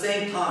facing the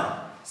same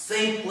time,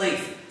 same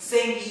place,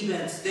 same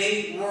events.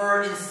 They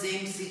were in the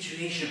same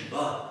situation,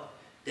 but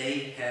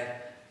they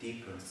had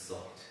different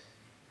thought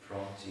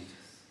from Jesus.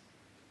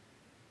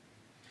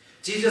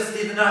 Jesus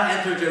did not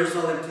enter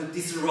Jerusalem to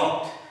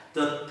disrupt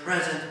the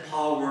present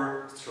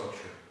power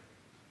structure.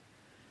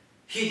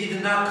 He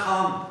did not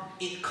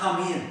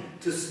come in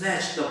to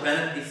snatch the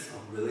benefits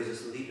of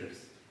religious leaders.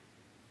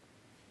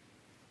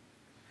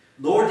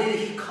 Nor did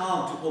he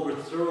come to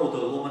overthrow the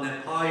Roman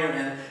Empire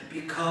and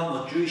become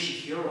a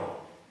Jewish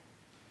hero.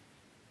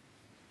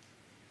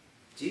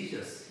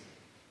 Jesus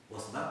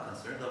was not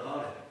concerned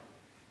about it.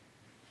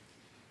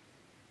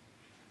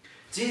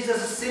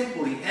 Jesus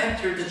simply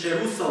entered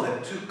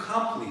Jerusalem to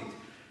complete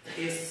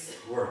his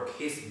work,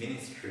 his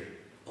ministry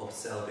of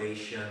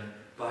salvation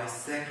by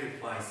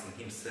sacrificing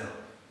himself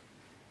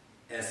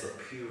as a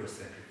pure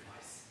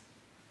sacrifice.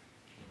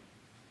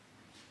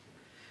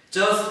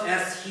 Just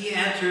as he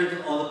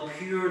entered on a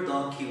pure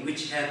donkey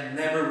which had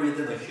never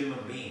ridden a human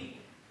being,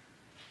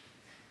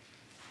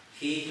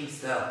 he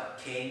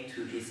himself came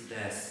to his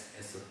death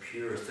as a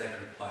pure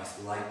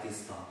sacrifice like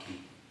this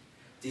donkey.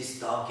 This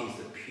donkey is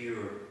a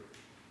pure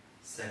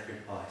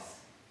sacrifice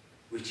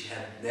which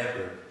had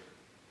never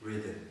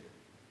ridden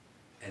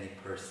any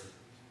person.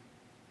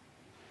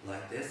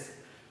 Like this,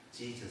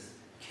 Jesus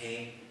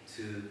came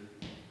to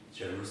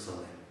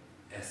Jerusalem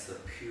as a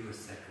pure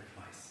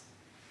sacrifice.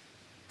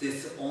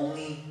 There's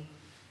only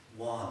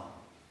one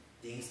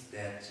thing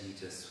that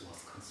Jesus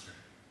was concerned.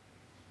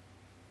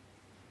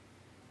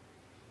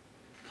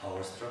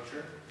 Power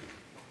structure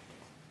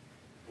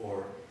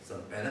or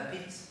some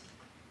benefits,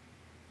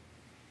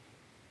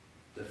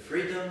 the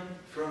freedom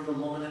from the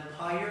Roman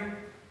Empire.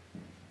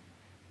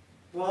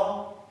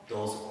 Well,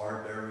 those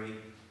are very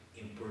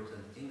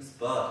important things,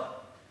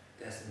 but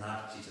that's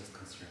not Jesus'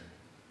 concern.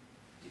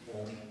 The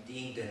only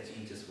thing that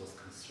Jesus was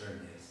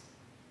concerned is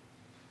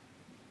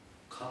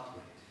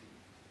complete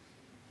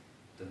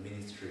the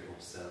ministry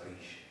of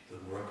salvation, the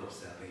work of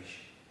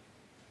salvation.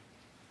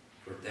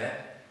 For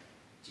that,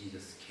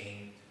 Jesus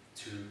came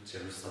to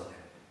Jerusalem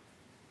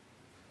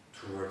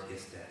toward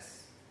his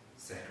death,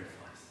 sacrifice.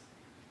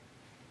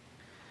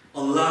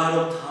 A lot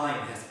of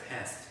time has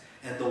passed,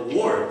 and the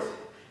world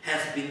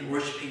has been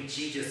worshiping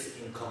Jesus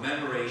in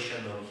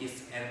commemoration of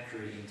his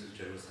entry into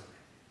Jerusalem.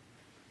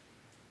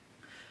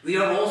 We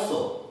are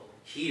also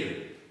here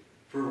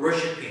for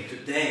worshiping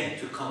today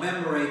to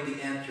commemorate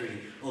the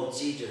entry of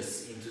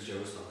Jesus into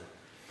Jerusalem.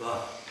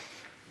 But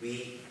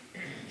we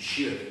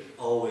should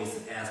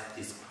always ask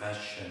this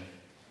question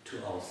to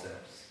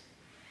ourselves.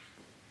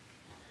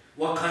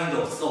 What kind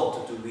of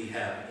thought do we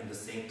have in the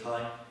same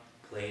time,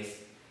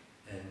 place,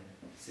 and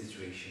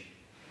situation?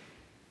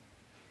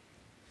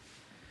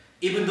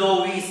 Even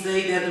though we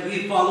say that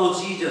we follow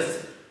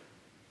Jesus,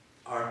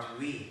 aren't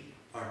we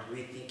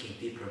thinking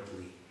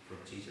differently from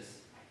Jesus?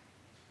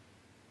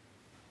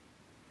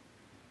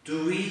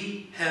 Do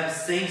we have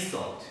same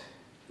thought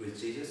with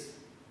Jesus?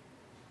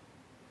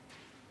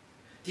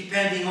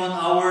 Depending on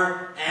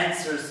our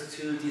answers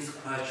to these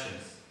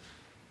questions,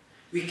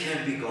 we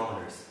can be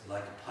governors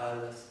like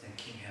Pilate and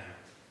King Herod.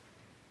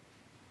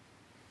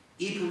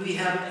 If we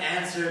have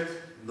answered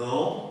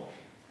no,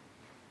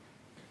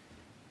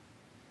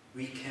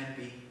 we can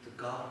be the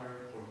governor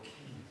or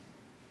king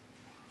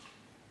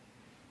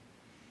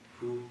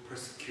who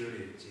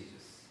persecuted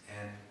Jesus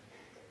and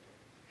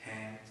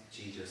hanged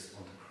Jesus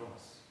on the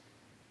cross.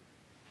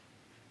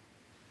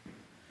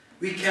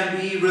 We can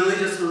be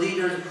religious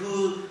leaders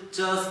who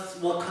just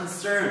were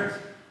concerned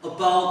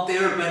about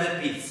their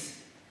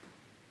benefits,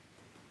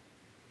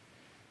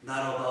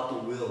 not about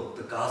the will,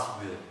 the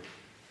God's will.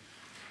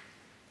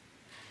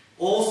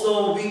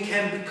 Also, we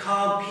can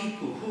become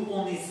people who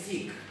only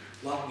seek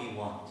what we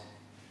want.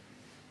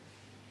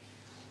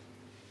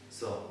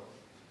 So,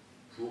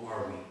 who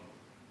are we?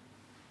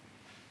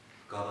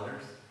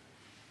 Governors?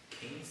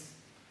 Kings?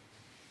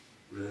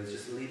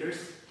 Religious leaders?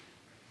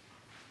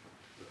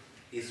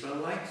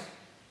 Israelites?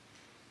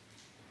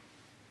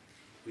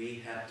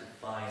 We have to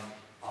find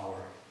our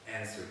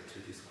answer to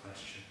this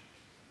question.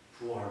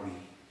 Who are we?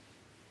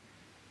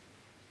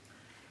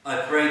 I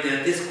pray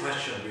that this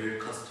question will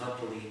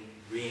constantly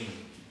ring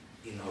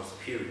in our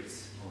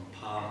spirits on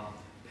Palm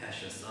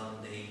Passion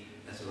Sunday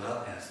as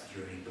well as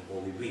during the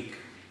Holy Week,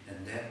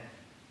 and then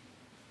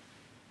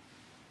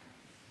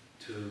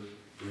to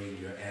bring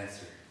your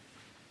answer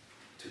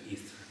to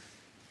Easter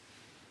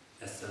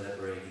as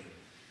celebrating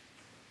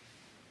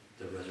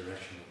the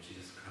resurrection of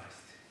Jesus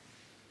Christ.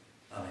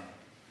 Amen.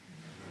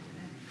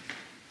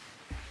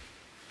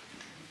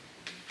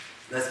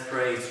 Let's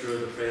pray through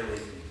the prayer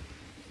litany.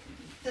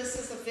 This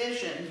is a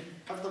vision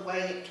of the way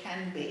it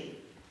can be,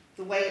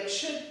 the way it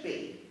should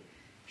be.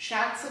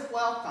 Shouts of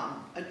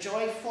welcome, a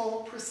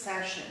joyful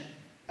procession,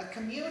 a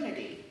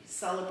community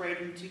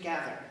celebrating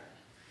together.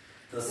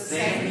 The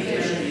same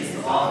vision is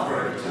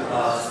offered to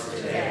us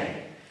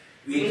today.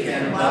 We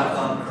can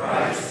welcome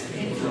Christ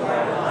into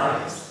our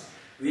lives.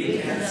 We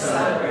can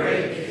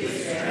celebrate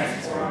His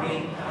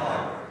transforming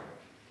power.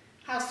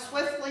 How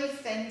swiftly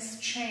things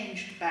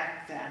changed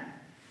back then.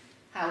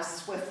 How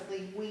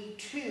swiftly we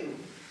too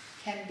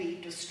can be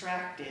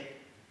distracted.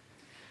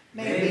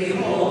 May we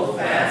hold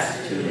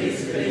fast to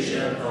His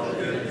vision of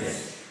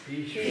goodness,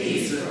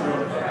 peace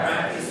from the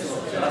practice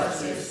of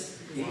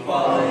justice,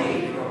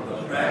 equality from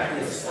the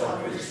practice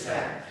of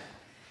respect.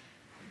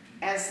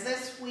 As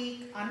this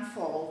week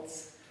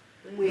unfolds,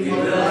 We will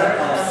let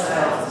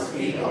ourselves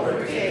be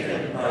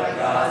overtaken by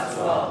God's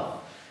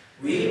love.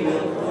 We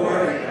will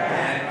pour it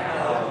back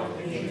out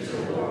into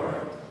the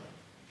world.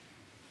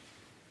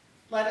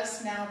 let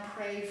us now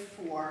pray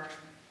for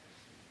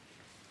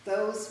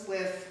those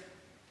with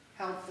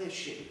health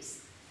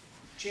issues.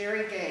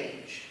 Jerry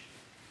Gage,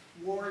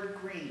 Ward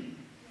Green,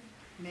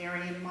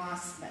 Marion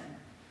Mossman,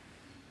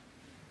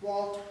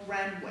 Walt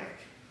Renwick,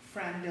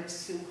 friend of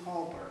Sue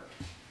Hulbert,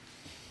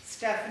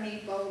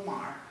 Stephanie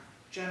Bomar,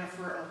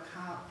 Jennifer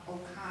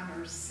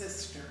O'Connor's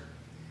sister,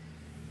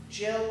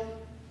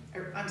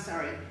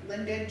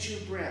 Linda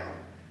Jubril,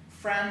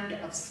 friend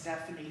of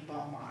Stephanie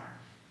Bomar,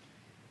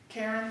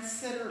 Karen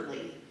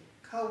Sitterly,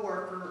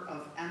 co-worker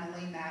of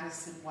Emily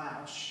Madison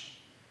Welsh,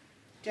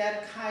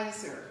 Deb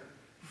Kaiser,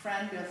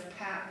 friend of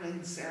Pat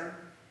Windsor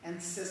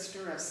and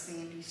sister of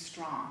Sandy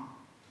Strong,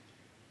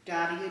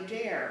 Dottie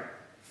Adair,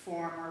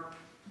 former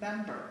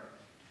member,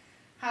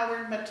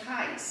 Howard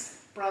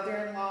Mattice,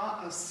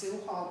 brother-in-law of Sue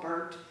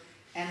Hulbert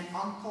and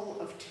uncle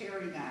of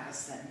Terry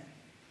Madison,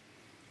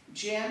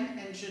 Jim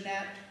and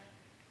Jeanette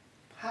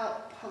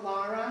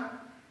Palara,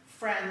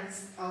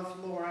 friends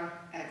of Laura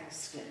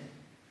Eggleston,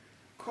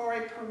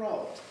 Corey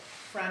Perrault,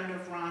 friend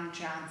of Ron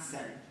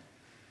Johnson,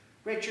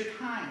 Richard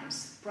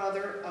Himes,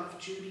 brother of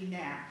Judy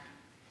Knapp,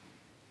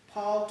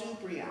 Paul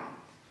Dubriel,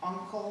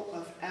 uncle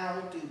of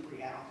Al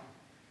Dubriel,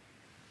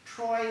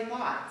 Troy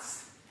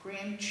Lotz,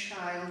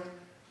 grandchild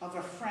of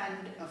a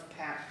friend of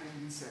Pat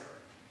Windsor,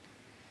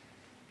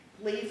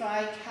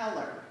 Levi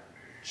Keller,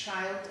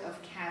 child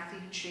of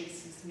Kathy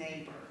Chase's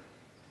neighbor,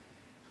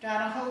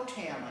 Donna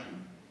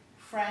Hotailing,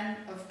 friend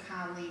of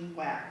Colleen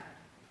Webb.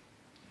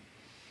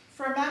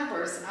 For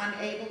members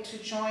unable to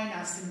join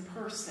us in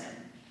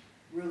person,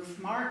 Ruth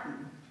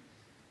Martin,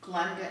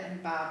 Glenda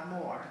and Bob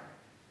Moore.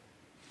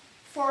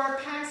 For a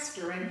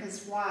pastor and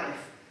his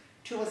wife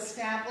to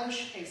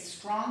establish a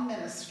strong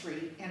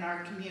ministry in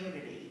our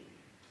community,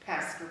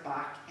 Pastor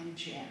Bach and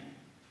Jim.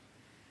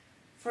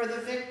 For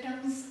the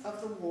victims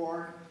of the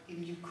war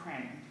in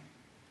Ukraine.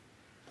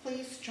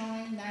 Please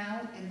join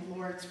now in the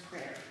Lord's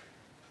Prayer.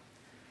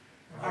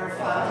 Our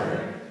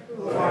Father,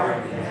 who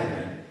art in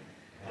heaven,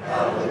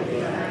 hallowed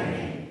be thy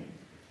name.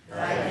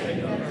 Thy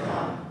kingdom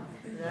come,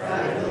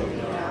 thy will be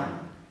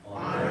done,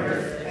 on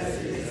earth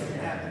as it is in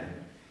heaven.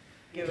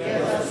 Give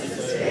us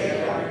this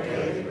day our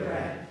daily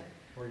bread,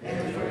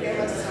 and forgive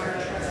us our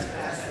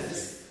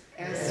trespasses,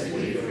 as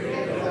we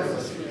forgive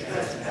those who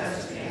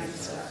trespass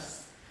against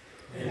us.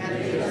 And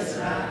lead us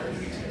not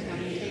into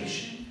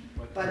temptation,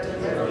 but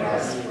deliver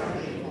us from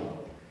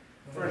evil.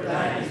 For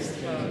thine is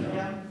the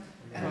kingdom,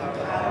 and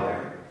the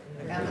power,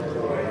 and the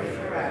glory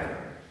forever.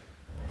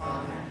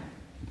 Amen.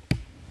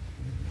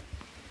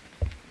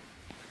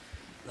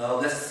 Now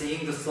let's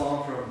sing the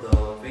song from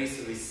the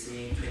Face We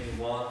Sing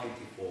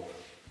 2154.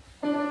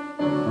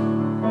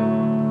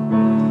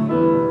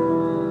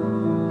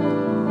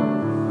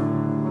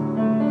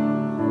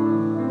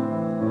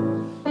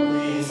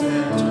 Please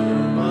enter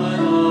my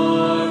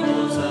heart,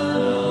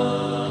 Hosanna.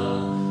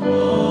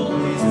 Oh,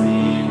 please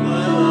lead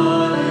my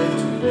life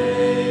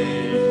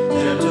today.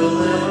 Gentle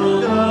little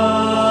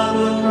God,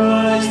 the cry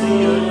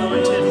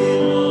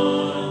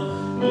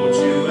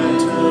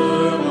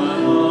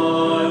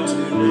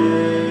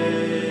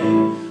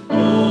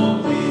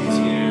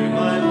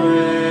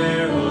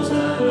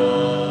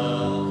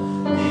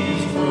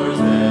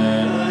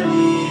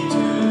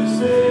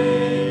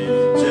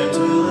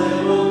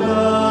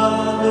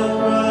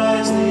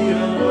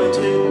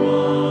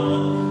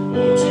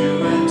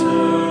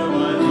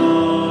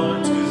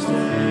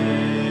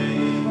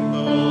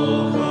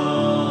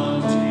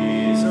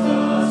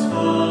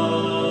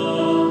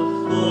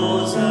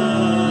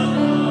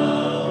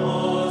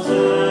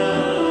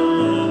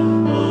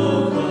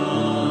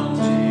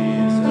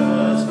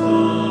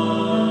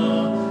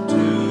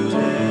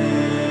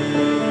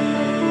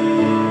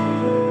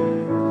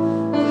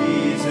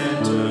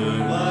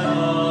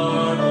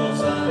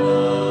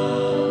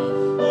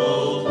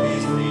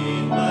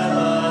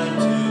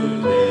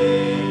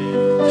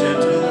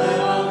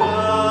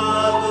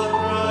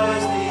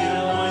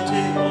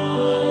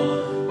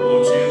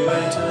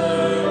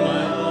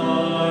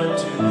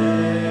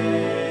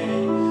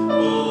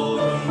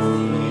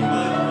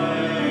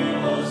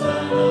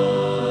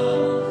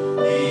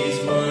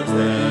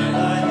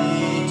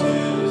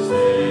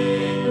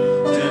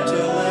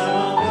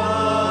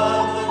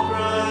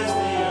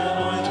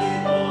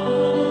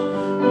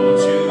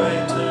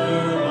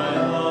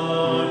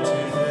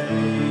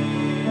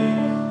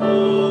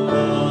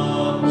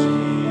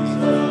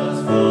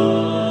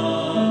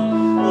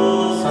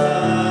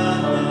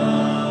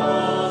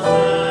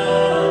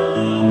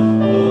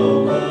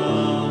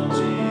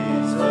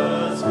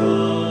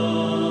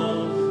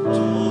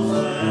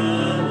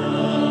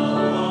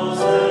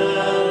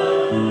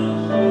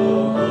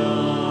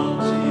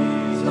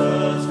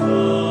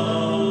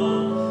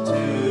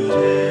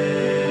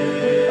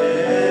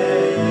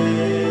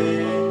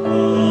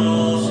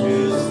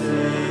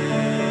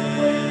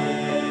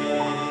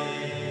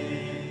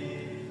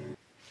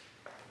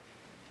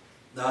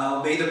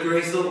Now may the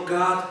grace of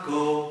God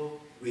go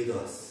with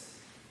us.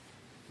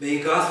 May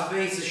God's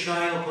face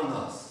shine upon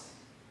us.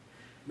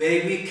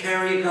 May we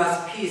carry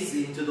God's peace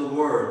into the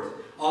world,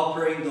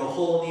 offering the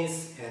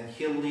wholeness and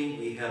healing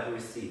we have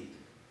received.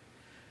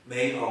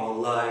 May our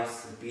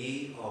lives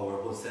be our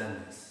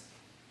hosannas.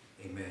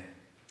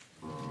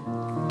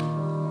 Amen.